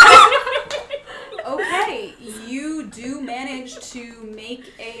 20! Okay, you do manage to make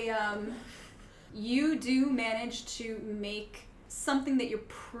something that you're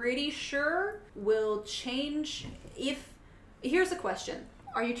pretty sure will change if... Here's a question.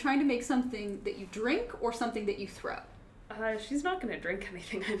 Are you trying to make something that you drink or something that you throw? She's not going to drink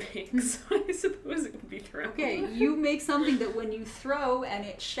anything I make, so I suppose it would be thrown. Okay, you make something that when you throw and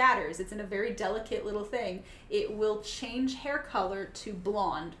it shatters, it's in a very delicate little thing, it will change hair color to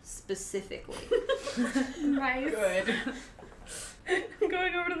blonde, specifically. Nice. Good. I'm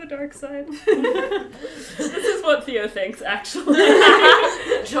going over to the dark side. This is what Theo thinks, actually.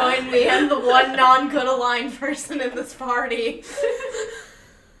 Join me. I'm the one non-good aligned person in this party.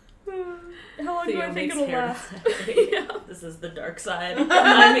 How long do I think makes it'll hair last? dye. Yeah. This is the dark side.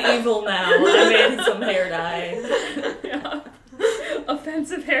 I'm evil now. I made some hair dye. Yeah.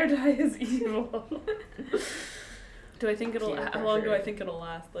 Offensive hair dye is evil. Do I think it'll? Peer How long do I pressure. think it'll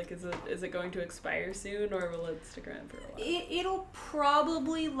last? Like, is it going to expire soon, or will it stick around for a while? It'll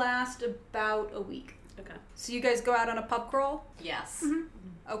probably last about a week. Okay. So you guys go out on a pub crawl? Yes.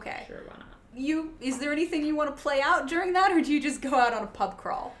 Okay. Sure, why not? Is there anything you want to play out during that, or do you just go out on a pub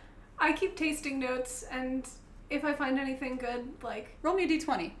crawl? I keep tasting notes, and if I find anything good, Roll me a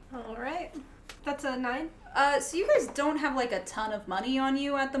d20. alright. That's a 9. So you guys don't have a ton of money on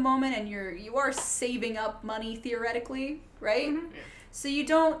you at the moment, and you are saving up money theoretically, right? Mhm. Yeah. So you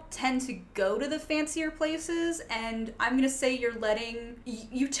don't tend to go to the fancier places, and I'm gonna say you're letting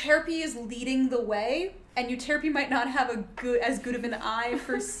Euterpe is leading the way, and Euterpe might not have as good of an eye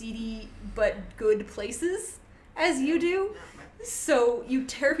for seedy but good places as you do. So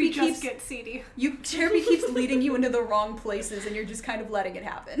Euterpe We keeps just get seedy. Euterpe keeps leading you into the wrong places, and you're just kind of letting it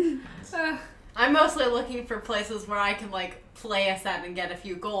happen. I'm mostly looking for places where I can play a set and get a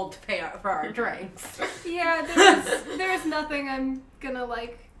few gold to pay for our drinks. Yeah, there's nothing I'm gonna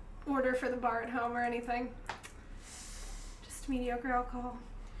order for the bar at home or anything. Just mediocre alcohol.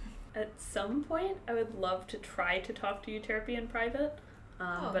 At some point, I would love to try to talk to Euterpe in private, but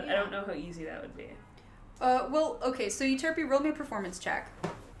I yeah. don't know how easy that would be. Well, okay, so Euterpe, roll me a performance check.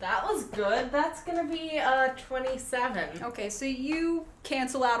 That was good. That's gonna be 27. Okay, so you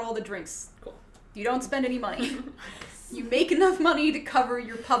cancel out all the drinks. Cool. You don't spend any money. You make enough money to cover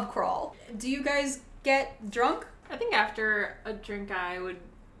your pub crawl. Do you guys get drunk? I think after a drink, I would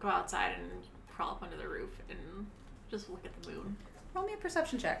go outside and crawl up under the roof and just look at the moon. Roll me a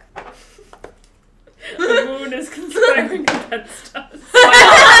perception check. The moon is conspiring against us.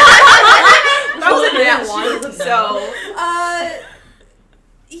 That was in that She one, doesn't so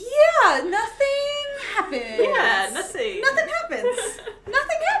Yeah, nothing happens. yeah, nothing. Nothing happens.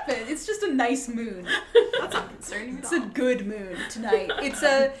 Nothing happens. It's just a nice moon. That's not concerning at It's a all. good moon tonight.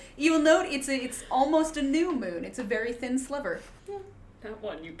 You will note it's almost a new moon. It's a very thin sliver. That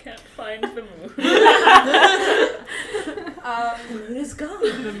one, you can't find the moon. The moon is gone.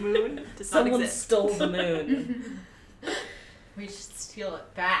 The moon does not Someone exist. stole the moon. We should steal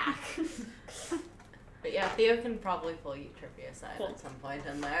it back. But yeah, Theo can probably pull Euterpe aside Cool. at some point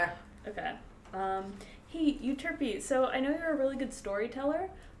in there. Okay. Hey, Euterpe, so I know you're a really good storyteller.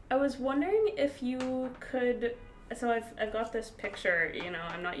 I was wondering if you could... So I've got this picture,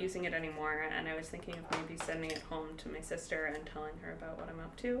 I'm not using it anymore, and I was thinking of maybe sending it home to my sister and telling her about what I'm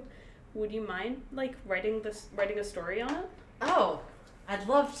up to. Would you mind, writing a story on it? Oh, I'd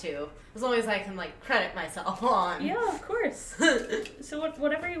love to. As long as I can, credit myself on. Yeah, of course. So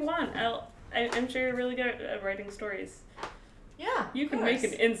whatever you want. I'm sure you're really good at writing stories. Yeah, You can make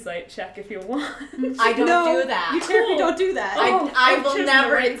an insight check if you want. I don't No, do that. Euterpe, don't do that. I I've will chosen never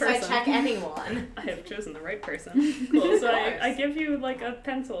the right insight person. check anyone. I have chosen the right person. Cool. So course. I give you a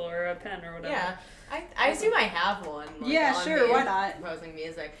pencil or a pen or whatever. Yeah. I assume I have one. Yeah, on sure, me, why not? Composing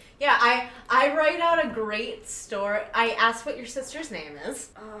music. Yeah, I write out a great story. I ask what your sister's name is.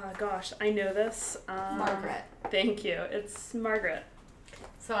 Oh, gosh, I know this. Margaret. Thank you. It's Margaret.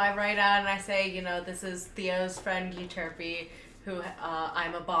 So I write out and I say, this is Theo's friend Euterpe, who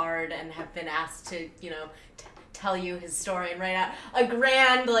I'm a bard and have been asked to, tell you his story and write out a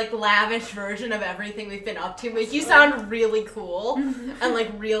grand, lavish version of everything we've been up to. Make you sound really cool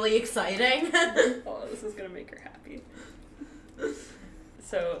and, really exciting. Oh, this is going to make her happy.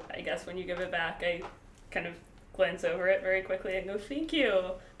 So I guess when you give it back, I kind of glance over it very quickly and go, thank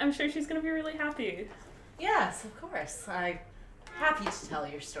you. I'm sure she's going to be really happy. Yes, of course. I'm happy to tell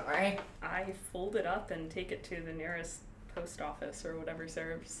your story. I fold it up and take it to the nearest post office or whatever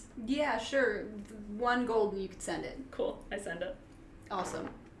serves. Yeah, sure. 1 gold and you could send it. Cool. I send it. Awesome.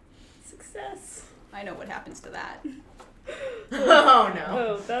 Success. I know what happens to that. Oh no.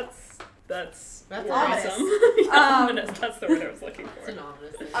 Oh, that's That's awesome. ominous. Yeah, ominous. That's the word I was looking It's for. an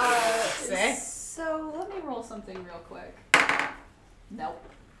ominous thing to say. So let me roll something real quick. Nope.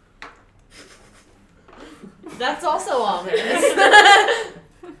 That's also ominous.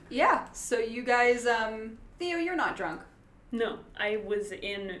 Yeah, so you guys, Theo, you're not drunk. No, I was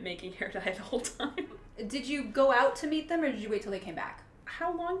in making hair dye the whole time. Did you go out to meet them or did you wait till they came back?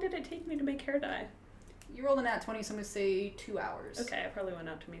 How long did it take me to make hair dye? You rolled a nat 20, so I'm going to say 2 hours. Okay, I probably went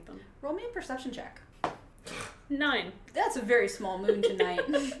out to meet them. Roll me a perception check. 9. That's a very small moon tonight.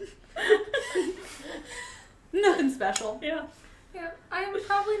 Nothing special. Yeah. Yeah, I am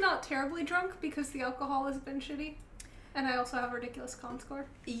probably not terribly drunk because the alcohol has been shitty. And I also have a ridiculous con score.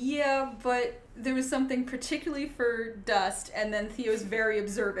 Yeah, but there was something particularly for Dust, and then Theo's very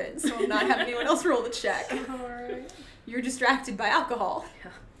observant, so I'm not having anyone else roll the check. Alright. You're distracted by alcohol.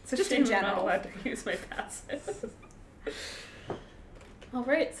 Yeah. It's a Just shame in I'm not general. allowed to use my passive.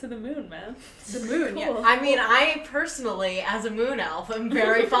 Alright, so the moon, man. The moon, yeah. Cool. I mean, I personally, as a moon elf, am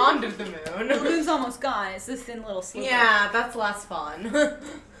very fond of the The moon. moon's almost gone. It's this thin little sliver. Yeah, that's less fun.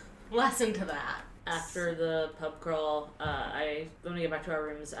 Lesson to that. After the pub crawl, when we get back to our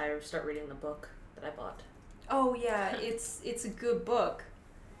rooms, I start reading the book that I bought. Oh yeah, it's a good book.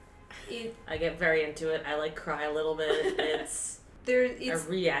 I get very into it. I cry a little bit. I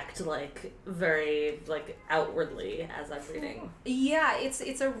react very outwardly as I'm reading. Yeah,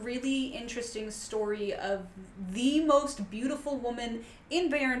 it's a really interesting story of the most beautiful woman in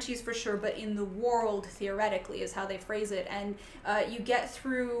Barenchies for sure, but in the world theoretically is how they phrase it. And you get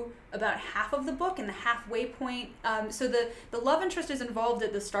through about half of the book and the halfway point. So the love interest is involved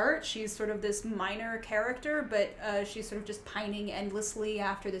at the start. She's sort of this minor character, but she's sort of just pining endlessly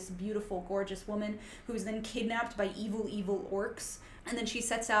after this beautiful, gorgeous woman who's then kidnapped by evil orcs. And then she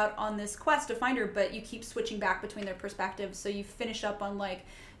sets out on this quest to find her, but you keep switching back between their perspectives. So you finish up on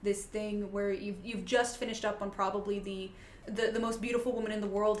this thing where you've just finished up on probably the most beautiful woman in the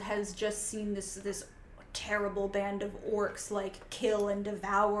world has just seen this terrible band of orcs kill and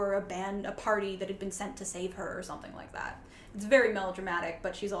devour a party that had been sent to save her or something like that. It's very melodramatic,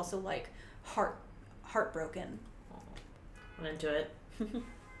 but she's also heartbroken. I'm into it.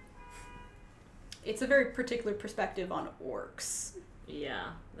 It's a very particular perspective on orcs. Yeah,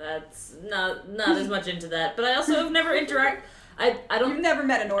 that's not as much into that. But I also have never I don't. You've never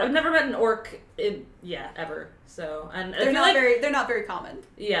met an orc. I've never met an orc ever. So and They're not very common.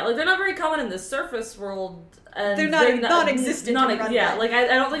 Yeah, they're not very common in the surface world. And They're non-existent in Rungut. Yeah, I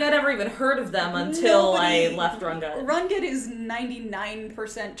don't think I'd ever even heard of them until I left Rungut. Rungut is 99%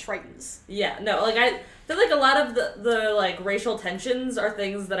 Tritons. Yeah, no, I feel a lot of the racial tensions are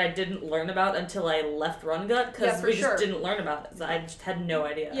things that I didn't learn about until I left Rungut, because we just didn't learn about it. So I just had no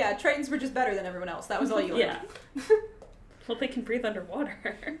idea. Yeah, Tritons were just better than everyone else. That was all you learned. Yeah. Well, they can breathe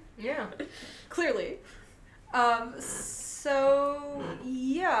underwater. Yeah. Clearly. So,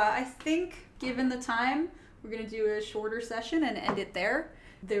 yeah, I think given the time, we're going to do a shorter session and end it there.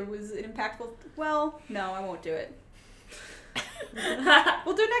 There was an impactful... Well, no, I won't do it.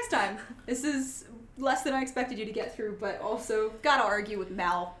 We'll do it next time. This is less than I expected you to get through, but also gotta argue with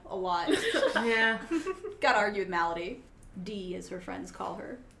Mal a lot. Yeah. Gotta argue with Malady. D, as her friends call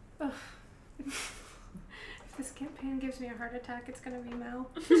her. Ugh. If this campaign gives me a heart attack, it's gonna be Mal.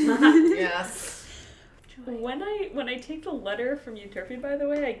 Yes. Joy. When I take the letter from Euterpe, by the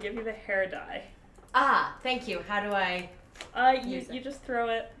way, I give you the hair dye. Ah, thank you. How do I... You just throw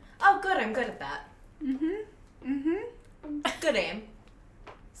it. Oh, good. I'm good at that. Good aim.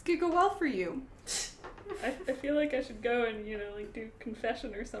 This could go well for you. I feel like I should go and, like, do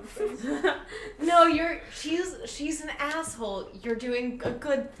confession or something. No, she's an asshole. You're doing a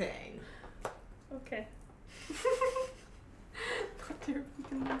good thing. Okay.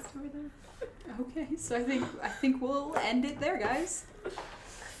 Okay, so I think we'll end it there, guys. I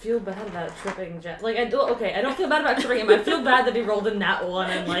feel bad about tripping Jack. Like, I don't feel bad about tripping him. I feel bad that he rolled a nat 1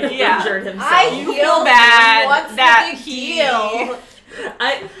 and, like, Yeah. injured himself. I feel bad What's that the big he- deal?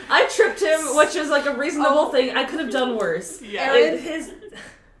 I tripped him, which is, like, a reasonable thing. I could have done worse. Yeah. Erin,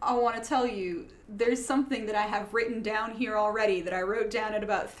 I want to tell you, there's something that I have written down here already that I wrote down at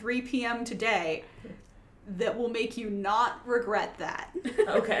about 3 p.m. today that will make you not regret that.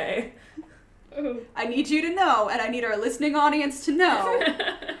 Okay. Oh. I need you to know, and I need our listening audience to know,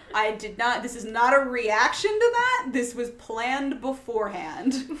 this is not a reaction to that, this was planned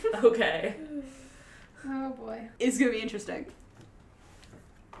beforehand. Okay. Oh boy. It's gonna be interesting.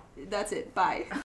 That's it, bye.